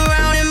that go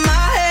round in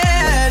my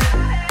head,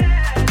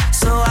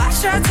 so I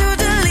try to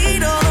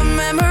delete all the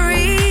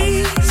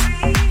memories,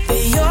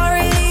 but you're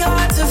really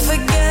hard to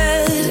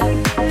forget.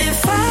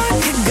 If I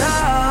could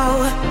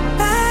go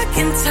back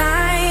in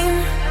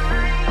time,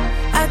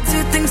 I'd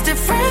do things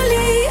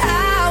differently,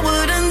 I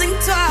wouldn't think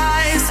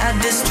twice. I'd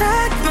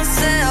distract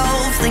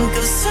myself, think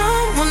of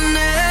someone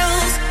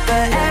else,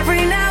 but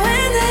every now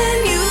and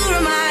then you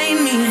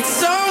remind me.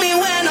 It's only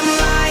when I'm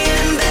lying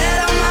in bed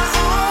on my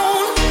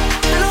own,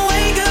 and I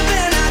wake up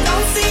and I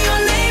don't see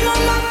your name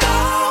on my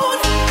phone,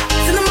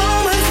 to the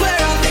moments where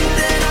I think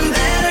that I'm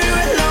better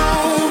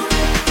alone.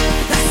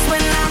 That's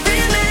when I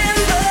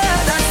remember,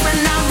 that's when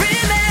I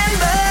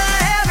remember.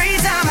 Every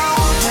time I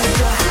walk past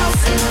your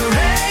house in the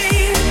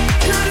rain,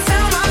 and I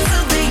tell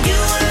myself that you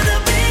were the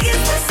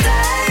biggest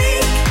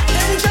mistake,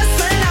 and just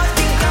when I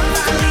think I'm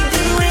finally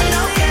doing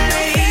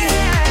okay,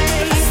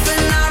 that's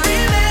when I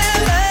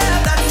remember,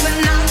 that's when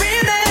I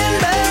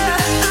remember.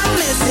 I'm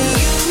missing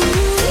you.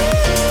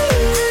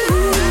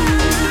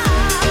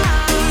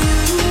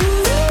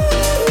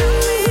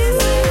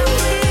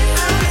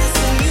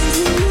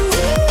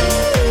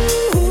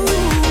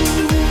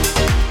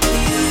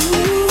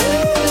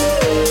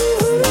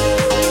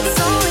 It's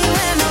only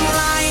when I'm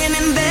lying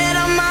in bed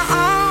on my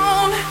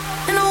own,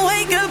 and I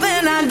wake up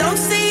and I don't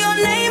see your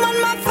name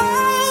on my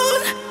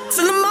phone,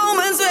 till the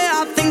moments where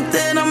I think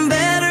that I'm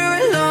better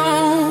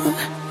alone.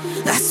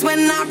 That's when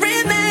I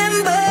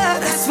remember,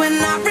 that's when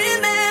I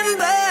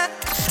remember.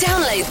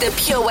 Download the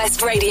Pure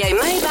West Radio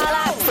mobile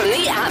app from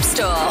the App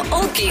Store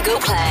or Google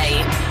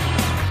Play.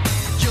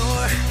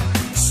 You're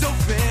so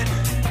fit,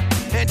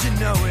 and you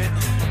know it.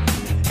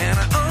 And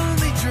I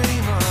only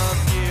dream of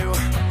you,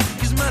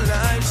 'cause my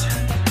life's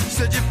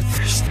such a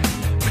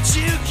but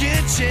you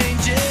can't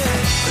change it.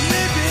 But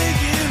maybe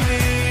you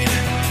need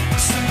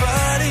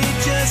somebody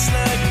just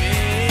like me.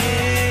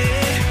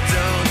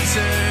 Don't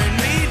turn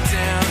me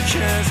down,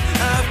 'cause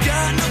I've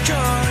got no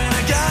car and I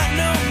got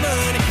no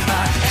money. I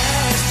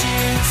asked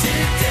you to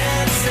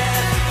dance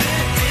at the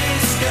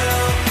disco,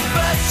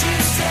 but you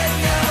said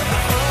no.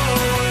 The whole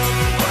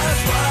world was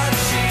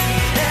watching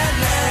and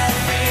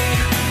laughing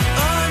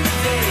on the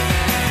day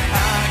that I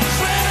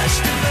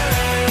crashed and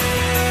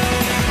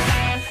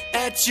burned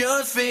at your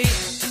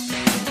feet.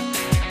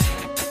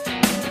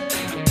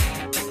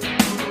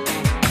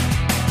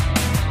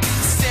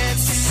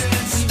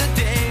 Since the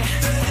day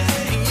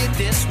you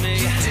dissed me,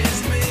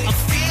 I'm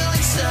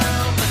feeling so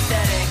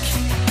pathetic,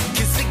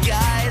 'cause the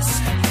guys,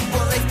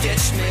 well, they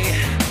ditched me,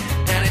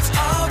 and it's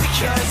all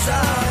because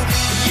of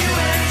you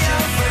and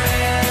your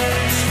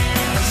friends.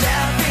 I'm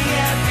laughing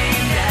at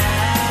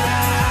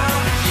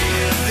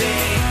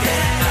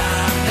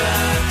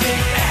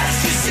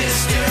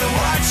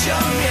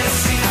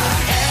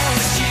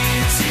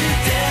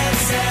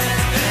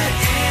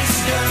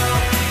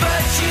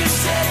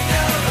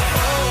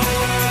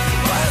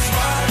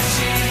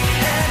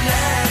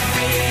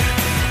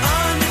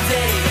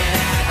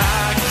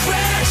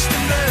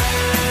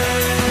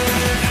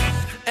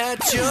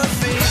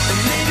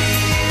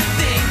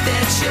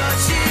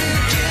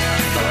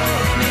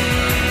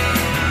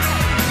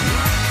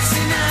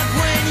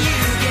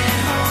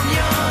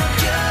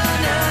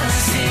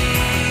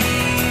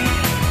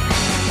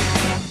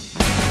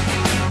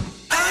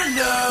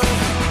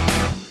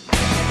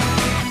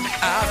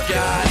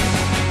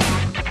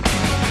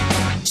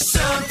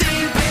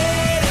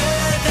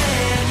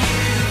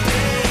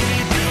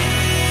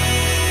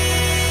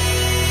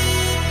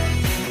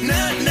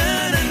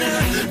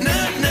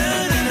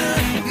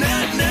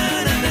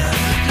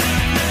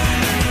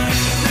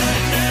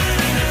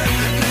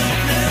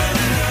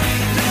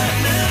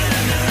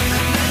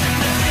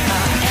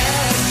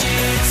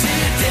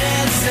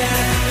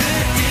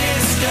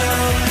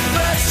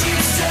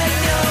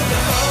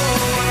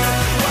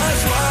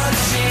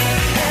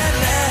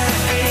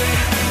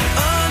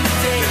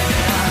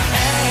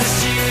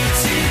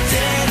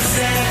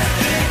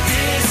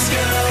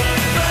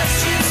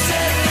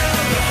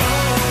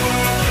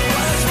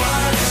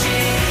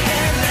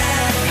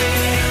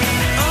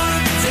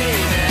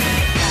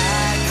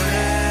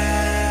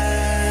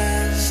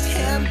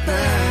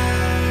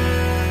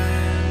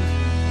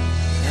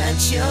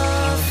at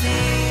your feet.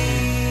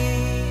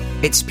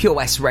 It's Pure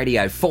West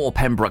Radio for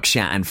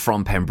Pembrokeshire and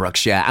from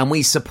Pembrokeshire, and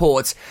we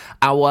support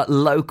our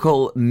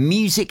local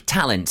music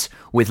talent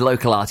with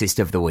Local Artist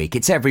of the Week.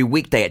 It's every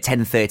weekday at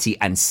 10:30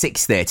 and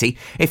 6:30.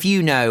 If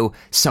you know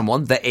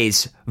someone that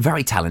is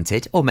very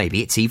talented, or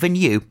maybe it's even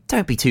you,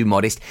 don't be too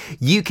modest,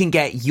 you can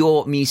get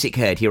your music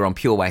heard here on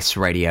Pure West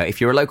Radio.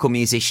 If you're a local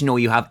musician or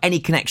you have any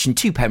connection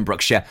to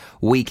Pembrokeshire,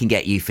 we can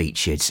get you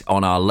featured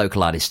on our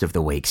Local Artist of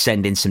the Week.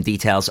 Send in some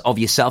details of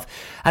yourself,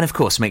 and of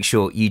course make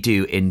sure you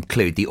do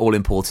include the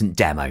all-important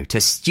demo to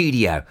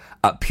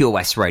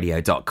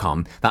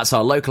studio@purewestradio.com. That's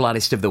our Local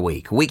Artist of the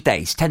Week,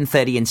 weekdays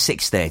 10:30 and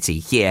 6:30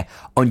 here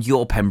on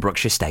your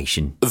Pembrokeshire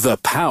station. The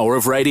power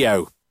of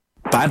radio.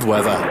 Bad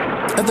weather.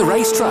 At the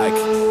racetrack.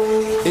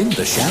 In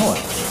the shower.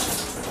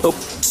 Oh,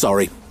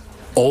 sorry.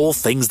 All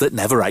things that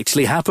never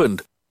actually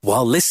happened.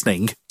 While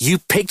listening, you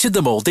pictured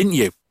them all, didn't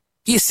you?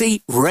 You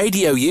see,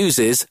 radio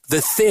uses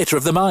the theatre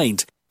of the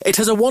mind. It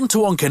has a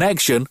one-to-one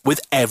connection with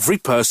every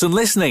person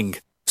listening.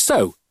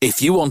 So,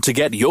 if you want to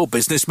get your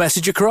business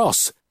message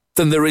across,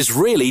 then there is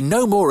really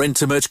no more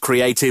intimate,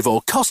 creative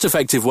or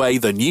cost-effective way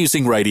than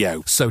using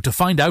radio. So to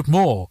find out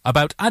more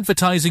about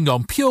advertising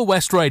on Pure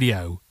West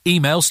Radio,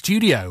 email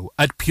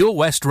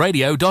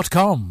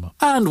studio@purewestradio.com.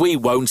 And we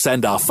won't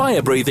send our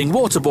fire-breathing,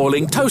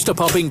 water-boiling,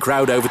 toaster-popping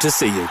crowd over to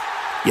see you.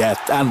 Yeah,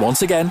 and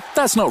once again,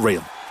 that's not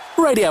real.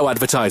 Radio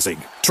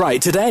advertising. Try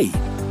it today.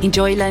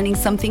 Enjoy learning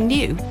something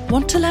new?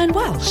 Want to learn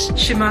Welsh?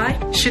 Shemai,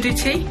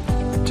 Shuduti.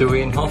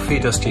 Dwi'n hoffi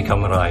dysgu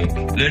Cymraeg.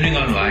 Learning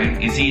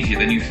online is easier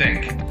than you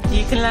think.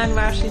 You can learn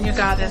Welsh in your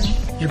garden.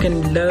 You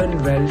can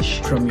learn Welsh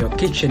from your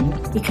kitchen.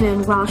 You can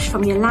learn Welsh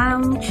from your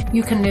lounge.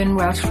 You can learn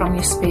Welsh from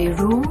your spare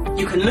room.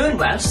 You can learn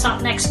Welsh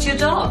sat next to your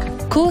dog.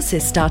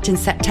 Courses start in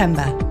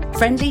September.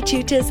 Friendly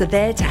tutors are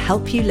there to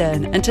help you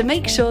learn and to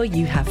make sure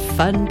you have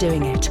fun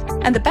doing it.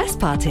 And the best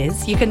part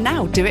is, you can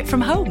now do it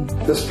from home.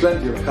 There's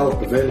plenty of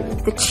help available.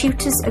 The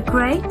tutors are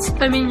great.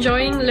 I'm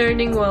enjoying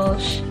learning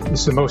Welsh.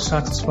 It's the most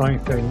satisfying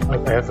thing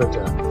I've ever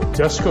done.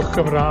 Dysgwch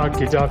Cymraeg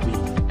gyda fi.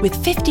 With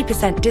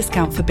 50%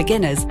 discount for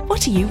beginners,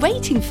 what are you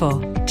waiting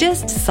for?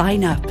 Just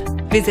sign up.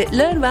 Visit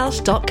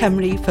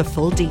learnwelsh.com for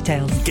full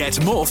details. Get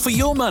more for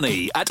your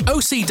money at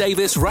OC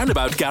Davis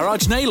Roundabout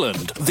Garage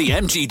Neyland, the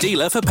MG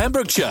dealer for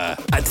Pembrokeshire.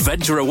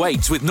 Adventure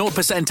awaits with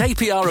 0%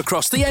 APR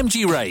across the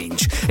MG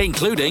range,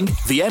 including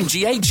the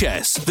MG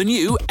HS, the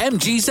new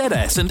MG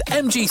ZS and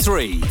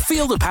MG3.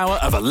 Feel the power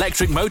of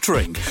electric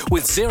motoring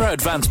with zero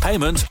advance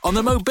payment on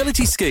the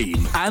mobility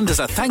scheme. And as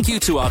a thank you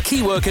to our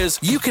key workers,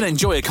 you can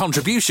enjoy a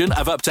contribution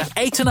of up to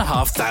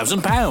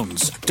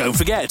 £8,500. Don't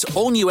forget,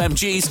 all new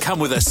MGs come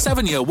with a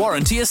 7-year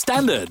warranty as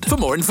standard. For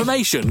more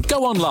information,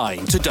 go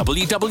online to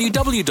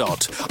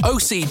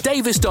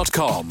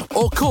www.ocdavis.com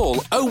or call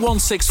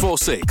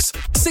 01646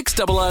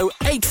 600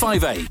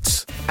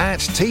 858. At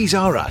Tees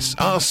R Us,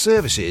 our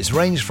services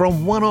range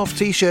from one-off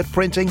t-shirt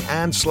printing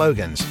and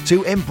slogans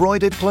to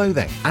embroidered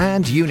clothing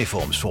and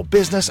uniforms for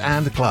business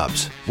and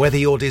clubs. Whether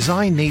your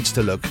design needs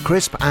to look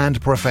crisp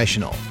and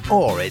professional,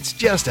 or it's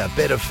just a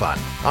bit of fun,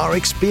 our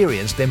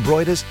experienced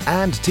embroiders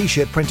and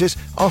t-shirt printers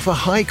offer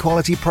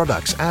high-quality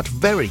products at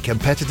very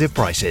competitive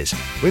prices.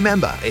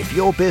 Remember, if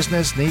your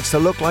business needs to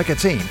look like a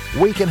team,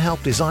 we can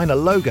help design a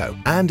logo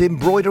and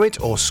embroider it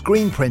or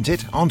screen print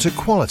it onto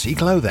quality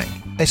clothing,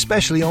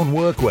 especially on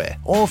workwear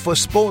or for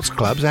sports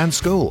clubs and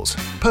schools.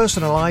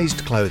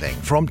 Personalised clothing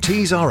from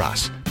Tees R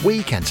Us.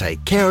 We can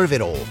take care of it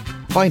all.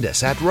 Find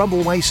us at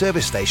Rumbleway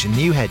Service Station,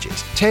 New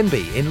Hedges,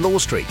 10B in Law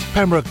Street,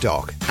 Pembroke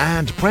Dock,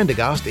 and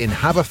Prendergast in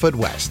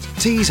Haverfordwest.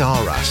 Tees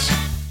R Us.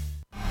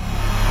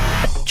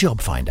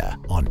 Job Finder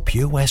on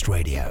Pure West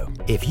Radio.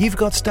 If you've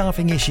got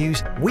staffing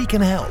issues, we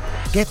can help.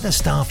 Get the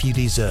staff you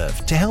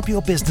deserve to help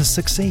your business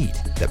succeed.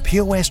 The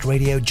Pure West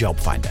Radio Job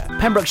Finder.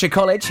 Pembrokeshire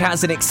College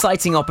has an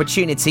exciting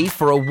opportunity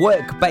for a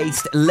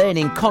work-based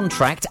learning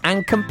contract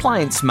and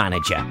compliance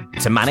manager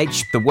to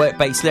manage the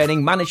work-based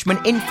learning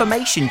management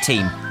information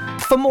team.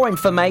 For more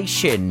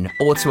information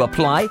or to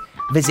apply,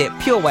 visit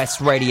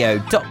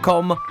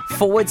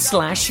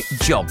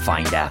purewestradio.com/job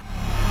finder.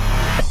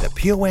 The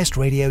Pure West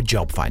Radio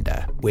Job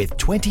Finder, with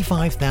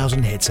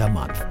 25,000 hits a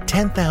month,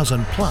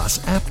 10,000 plus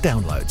app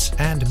downloads,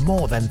 and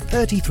more than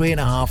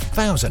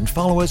 33,500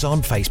 followers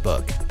on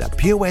Facebook. The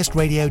Pure West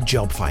Radio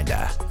Job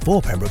Finder, for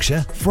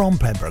Pembrokeshire, from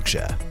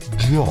Pembrokeshire.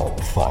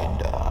 Job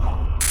Finder.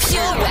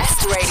 Pure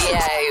West Radio.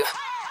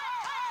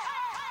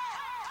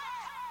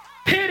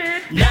 Hit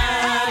it! Na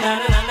na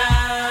na na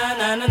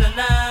na na na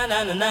na na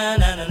na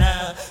na na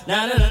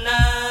na na na.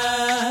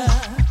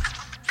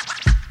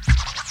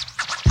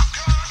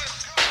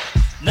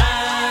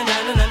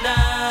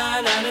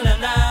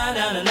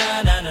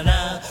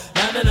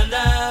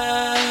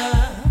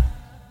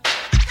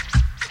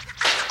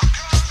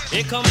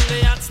 Here come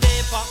the hot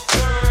sniper.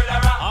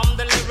 I'm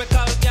the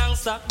lyrical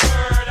gangster.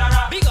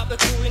 Big up the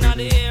crew in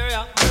the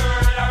area.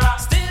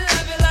 Still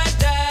have it like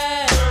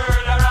that.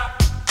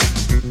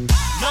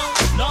 No,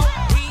 no,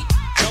 we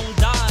don't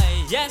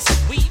die. Yes,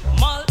 we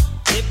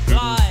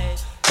multiply.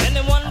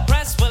 Anyone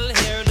press will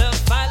hear the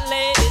fat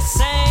lady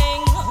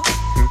sing.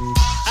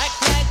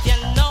 Act like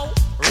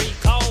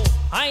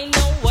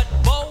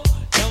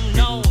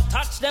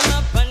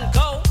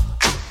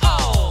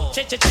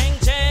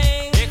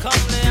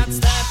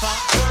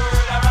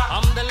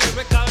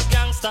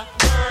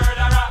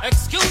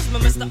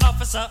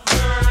officer.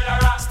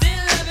 Murderer. Still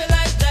love you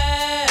like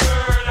that.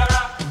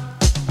 Murderer.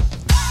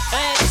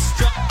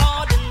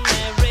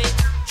 Extraordinary.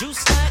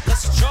 Juice like a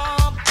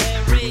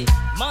strawberry.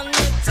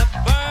 Money to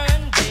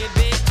burn,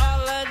 baby,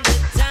 all of the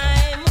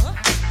time.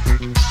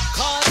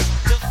 Caught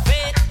the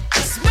fate,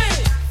 it's me.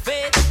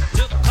 Fate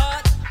to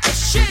cut the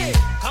shit.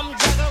 Come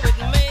juggle with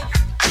me.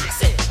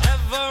 Say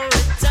every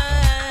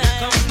time. Here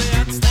come the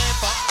hot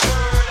stepper.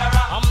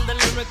 I'm the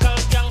lyrical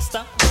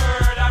gangster.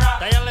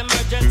 Dial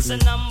emergency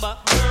number.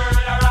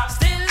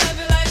 Still love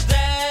you like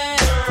that.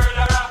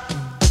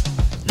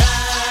 Na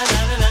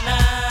na na na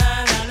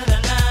na na na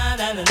na na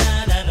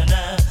na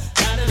na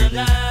na na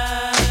na.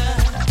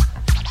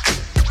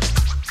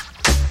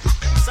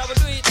 So we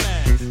do it,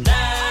 man. Na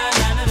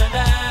na na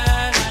na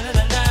na na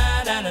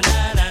na na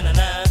na na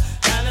na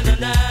na na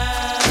na.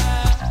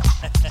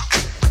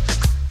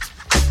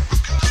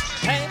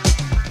 Hey,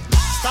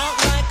 start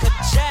like a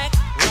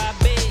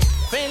jackrabbit,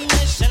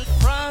 finish in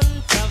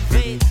front of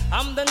it.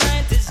 I'm the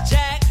 90s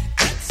Jack,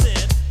 that's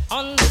it.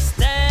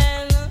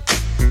 Understand?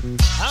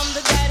 I'm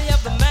the daddy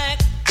of the Mac.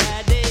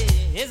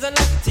 Daddy is a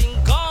lucky thing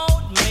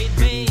God made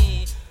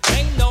me.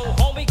 Ain't no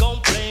homie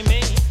gon' play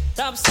me.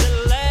 Top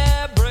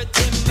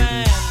celebrity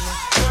man.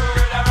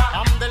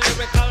 I'm the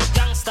lyrical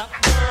gangster.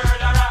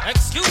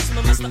 Excuse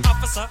me, Mr.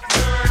 Officer.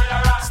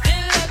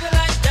 Still love you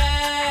like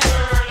that.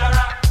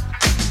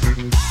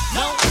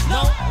 No,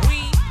 no,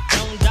 we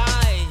don't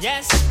die.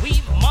 Yes,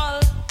 we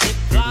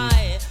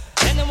multiply.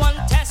 Anyone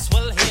test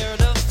will hear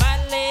the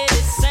fat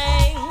lady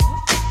sing.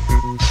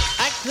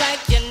 Act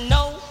like you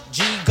know,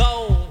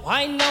 G-Go.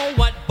 I know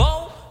what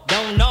Bo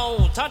don't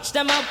know. Touch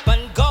them up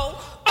and go.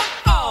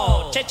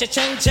 Oh,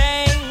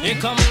 cha-cha-ching-ching. Here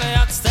come the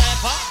hot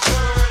stepper.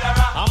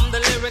 I'm the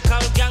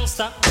lyrical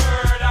gangster.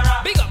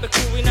 Big up the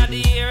crew in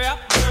the area.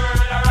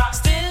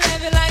 Still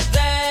love you like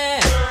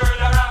that.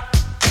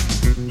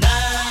 Na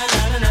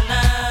na na na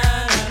na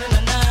na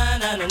na na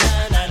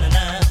na na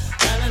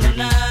na na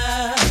na.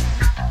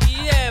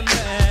 Yeah,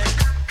 man.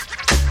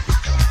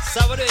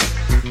 So we do it.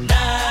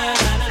 Na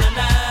na na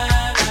na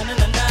na na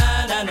na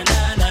na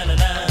na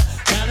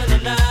na na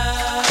na.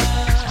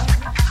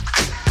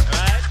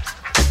 Right?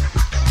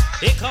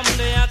 Here come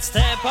the hot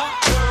stepper.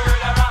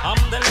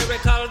 I'm the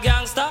lyrical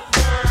gangster.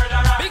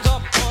 Big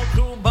up all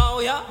crew bow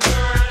ya.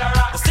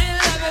 Still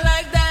love you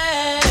like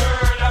that.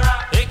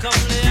 Here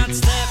come the hot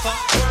stepper.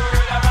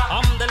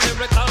 I'm the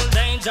lyrical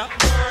danger.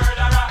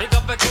 Big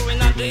up the crew in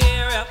the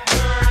area.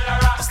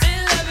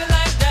 Still love you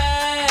like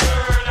that.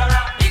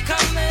 Here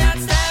come the hot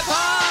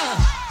stepper.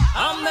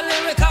 I'm the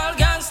lyrical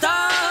gangster.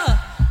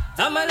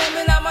 I'm a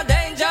living, I'm a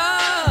danger.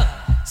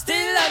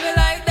 Still love you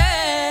like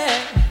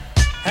that.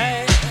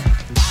 Hey.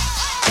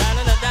 Da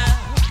da da da.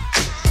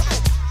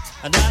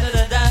 Da da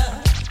da da.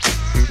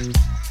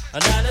 Da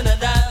da da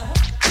da.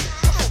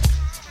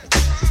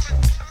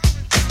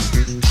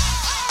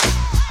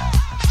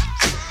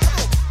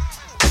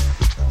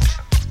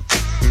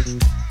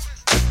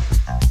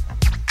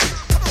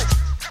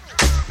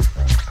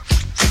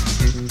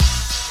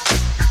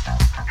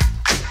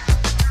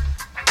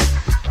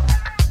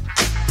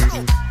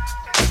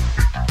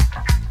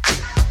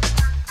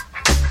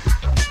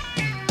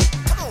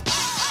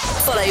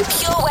 Follow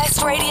Pure West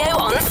Radio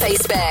on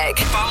Facebook.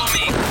 Follow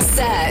me.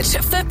 Search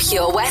for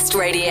Pure West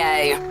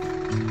Radio.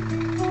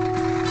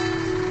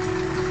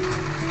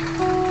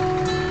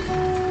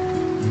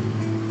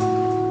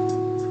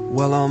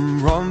 Well,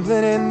 I'm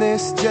rumbling in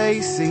this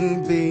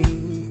JCB.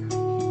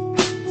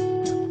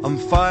 I'm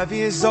 5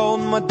 years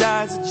old, my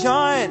dad's a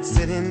giant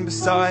sitting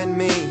beside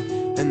me,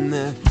 and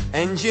the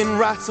engine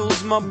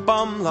rattles my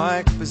bum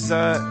like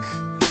berserk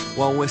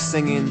while we're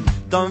singing,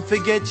 don't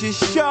forget your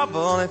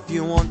shovel if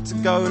you want to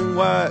go and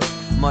work.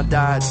 My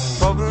dad's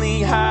probably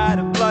had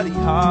a bloody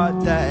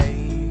hard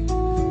day,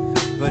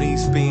 but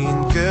he's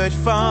been good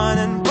fun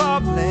and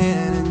bubbling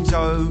and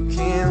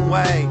joking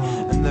way,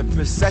 and the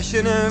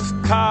procession of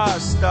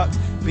cars stuck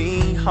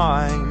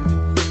behind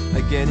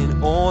are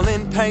getting all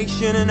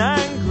impatient and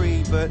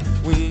angry, but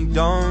we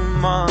don't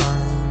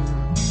mind.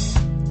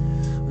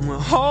 We're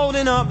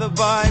holding up the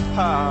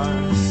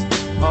bypass,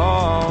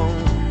 oh,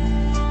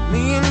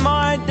 me and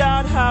my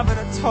dad having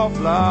a top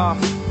laugh,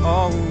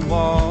 oh,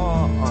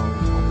 oh,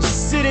 oh,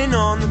 sitting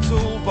on the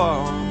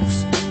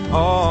toolbox,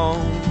 oh,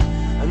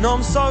 and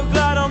I'm so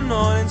glad I'm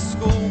not in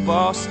school,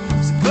 boss,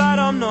 so glad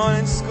I'm not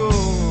in school,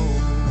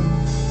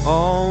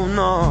 oh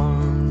no.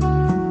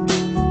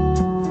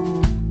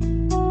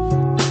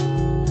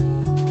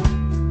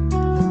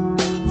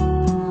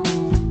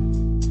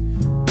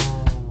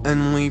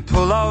 And we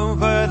pull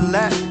over to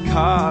let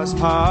cars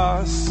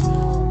pass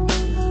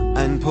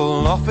and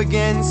pull off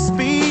again,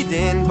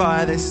 speeding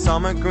by this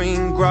summer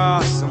green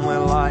grass. And we're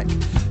like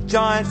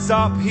giants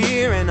up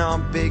here in our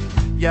big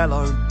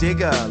yellow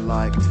digger,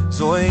 like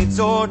Zoids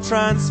or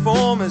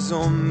Transformers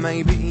or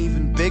maybe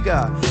even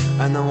bigger.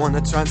 And I want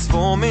to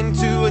transform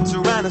into a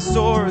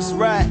Tyrannosaurus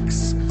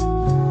Rex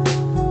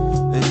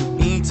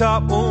and eat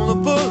up all the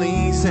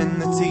bullies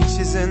and the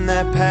teachers and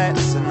their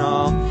pets. And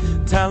I'll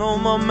tell all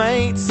my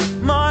mates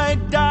my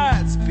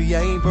dad's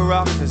NBA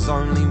Baracas,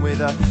 only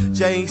with a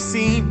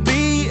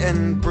JCB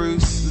and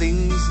Bruce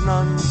Lee's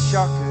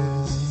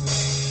nunchuckers.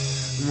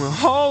 And we're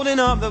holding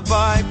up the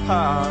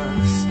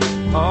bypass.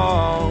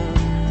 Oh,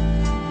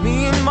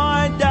 me and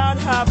my dad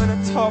having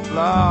a top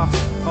laugh.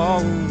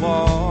 Oh,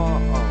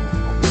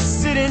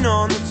 sitting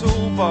on the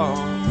toolbox.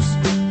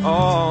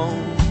 Oh,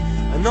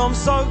 and I'm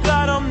so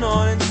glad I'm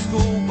not in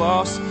school,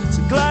 boss.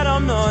 So glad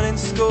I'm not in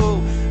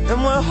school.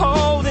 And we're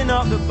holding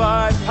up the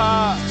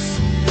bypass.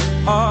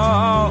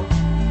 Oh,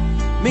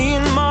 me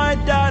and my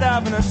dad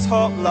having a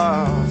top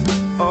laugh.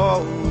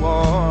 Oh,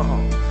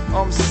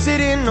 I'm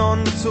sitting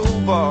on the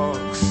toolbox.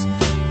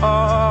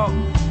 Oh,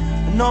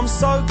 and I'm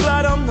so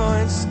glad I'm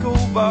not in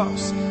school,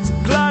 boss. So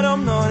glad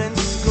I'm not in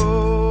school.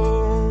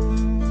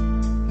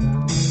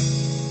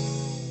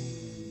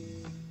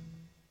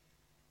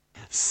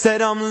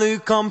 Said I'm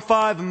Luke, I'm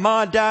 5 and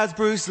my dad's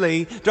Bruce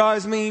Lee.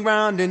 Drives me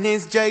round in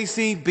his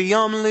JCB.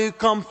 I'm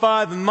Luke, I'm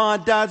 5 and my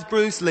dad's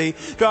Bruce Lee.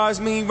 Drives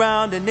me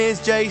round in his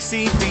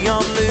JCB.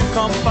 I'm Luke,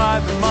 I'm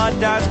 5 and my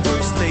dad's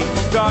Bruce Lee.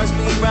 Drives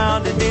me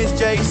round in his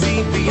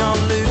JCB. I'm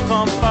Luke,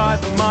 I'm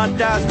 5 and my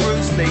dad's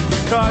Bruce Lee.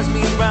 Drives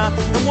me round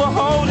and we're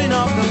holding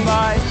up the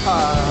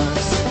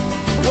bypass.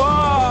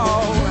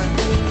 Whoa,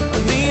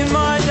 and me and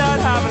my dad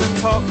having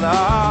a top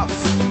laugh.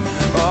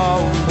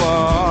 Oh,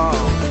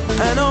 whoa.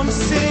 And I'm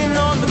sitting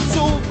on the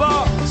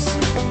toolbox.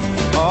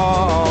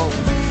 Oh,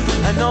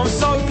 and I'm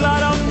so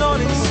glad I'm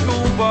not in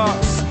school,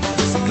 boss.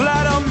 So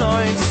glad I'm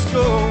not in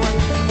school.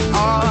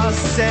 I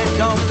said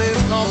I'm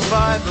Luke, I'm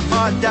 5 and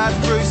my dad's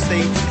Bruce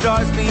Lee.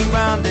 Drives me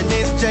round in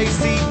his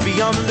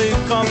JCB. I'm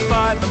Luke, I'm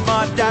 5 and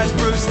my dad's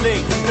Bruce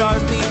Lee.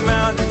 Drives me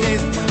round in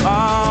his...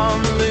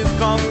 I'm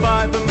Luke, I'm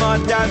 5 and my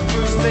dad's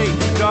Bruce Lee.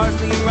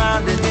 Drives me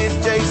round in his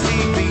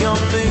JCB. I'm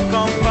Luke,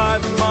 I'm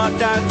 5 and my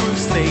dad's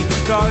Bruce Lee.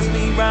 Drives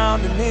me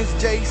round in his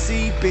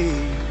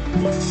JCB.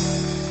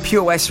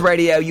 Pure West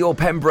Radio, your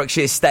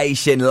Pembrokeshire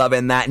station,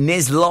 loving that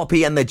Niz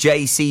Loppy and the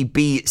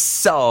JCB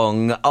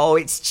song. Oh,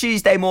 it's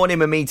Tuesday morning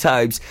with me,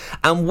 Tobes,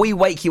 and we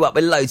wake you up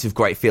with loads of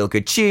great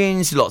feel-good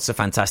tunes, lots of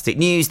fantastic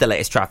news, the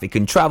latest traffic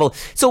and travel.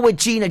 It's all with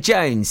Gina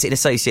Jones in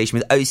association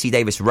with OC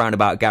Davis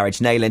Roundabout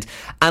Garage Neyland,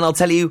 and I'll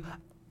tell you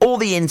all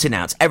the ins and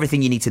outs,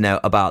 everything you need to know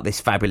about this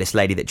fabulous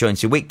lady that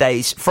joins you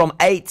weekdays from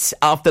 8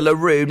 after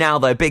LaRue. Now,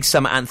 though, big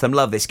summer anthem,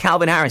 love this,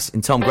 Calvin Harris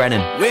and Tom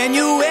Grennan. When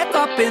you wake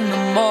up in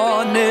the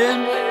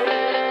morning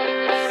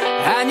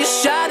and you're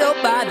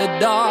shadowed by the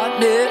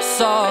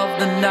darkness of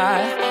the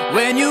night.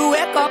 When you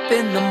wake up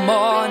in the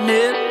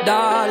morning,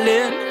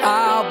 darling,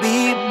 I'll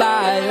be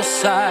by your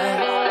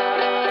side.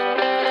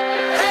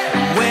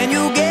 When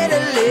you get a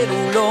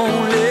little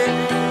lonely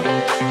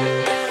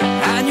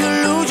and you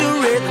lose your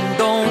rhythm,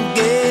 don't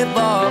give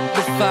up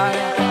the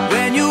fight.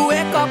 When you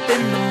wake up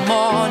in the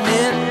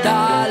morning,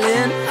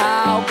 darling,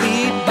 I'll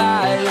be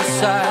by your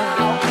side.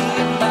 I'll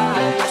be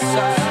by your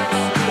side.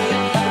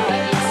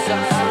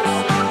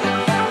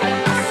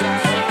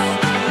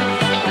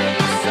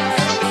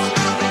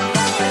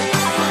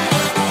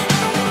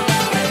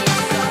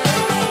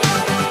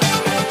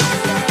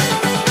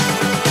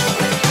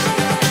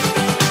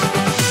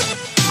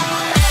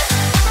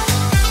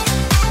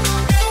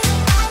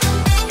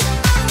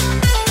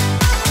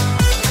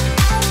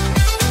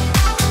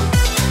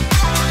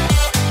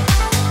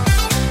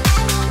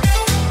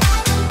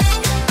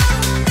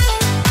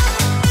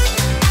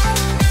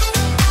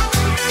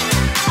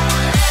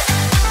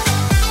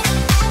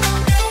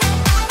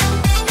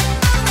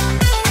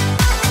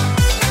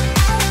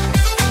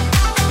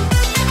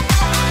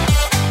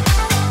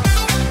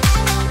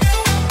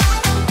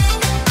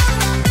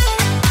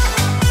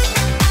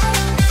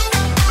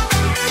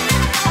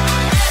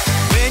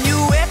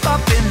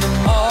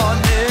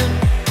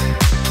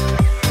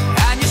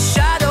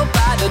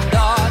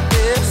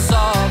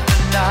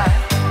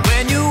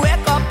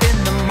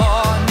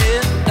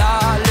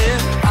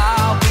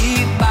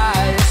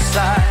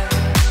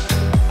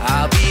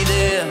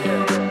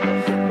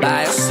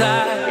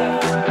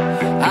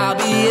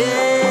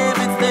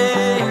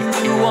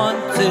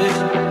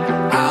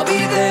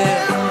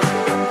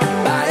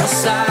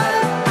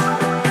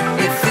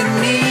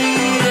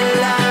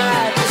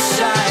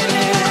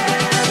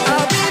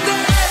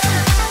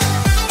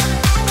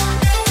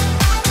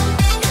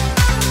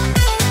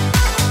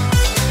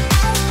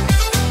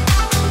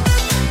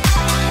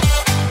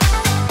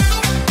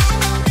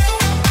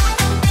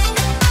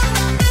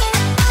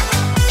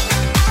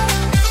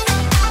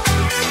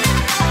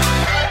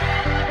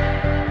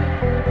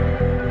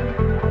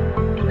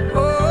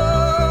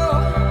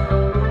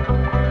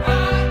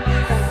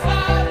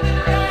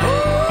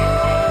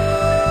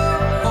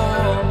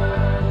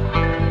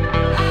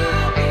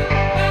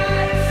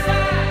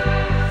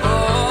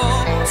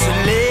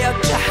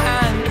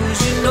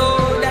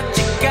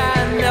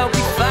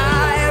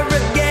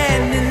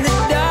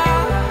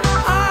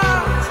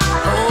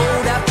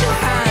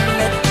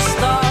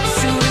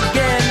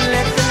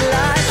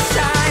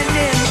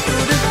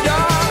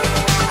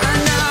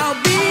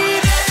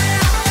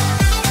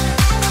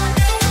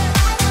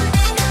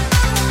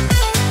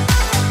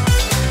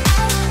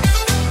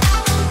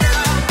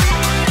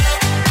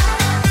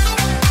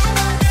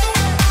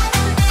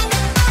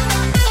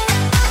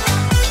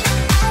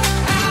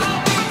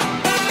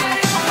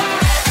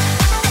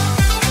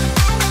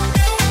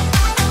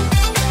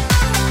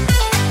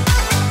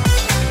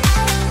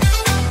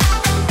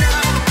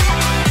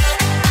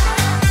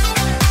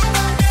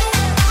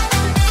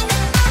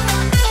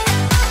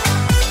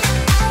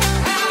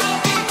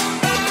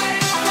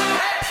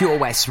 Pure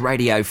West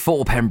Radio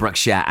for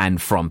Pembrokeshire and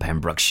from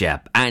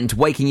Pembrokeshire. And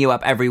waking you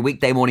up every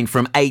weekday morning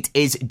from 8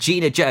 is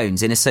Gina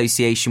Jones in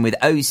association with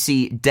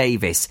OC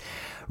Davis.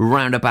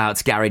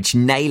 Roundabout Garage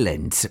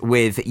Neyland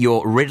with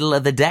your riddle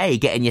of the day,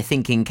 getting your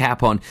thinking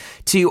cap on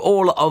to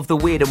all of the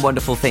weird and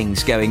wonderful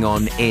things going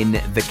on in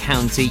the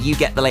county. You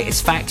get the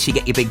latest facts, you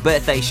get your big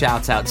birthday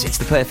shout outs. It's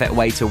the perfect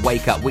way to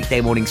wake up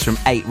weekday mornings from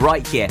 8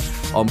 right here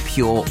on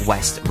Pure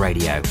West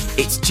Radio.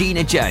 It's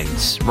Gina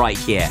Jones right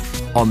here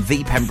on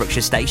the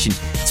Pembrokeshire station.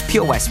 It's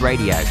Pure West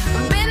Radio.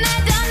 Midnight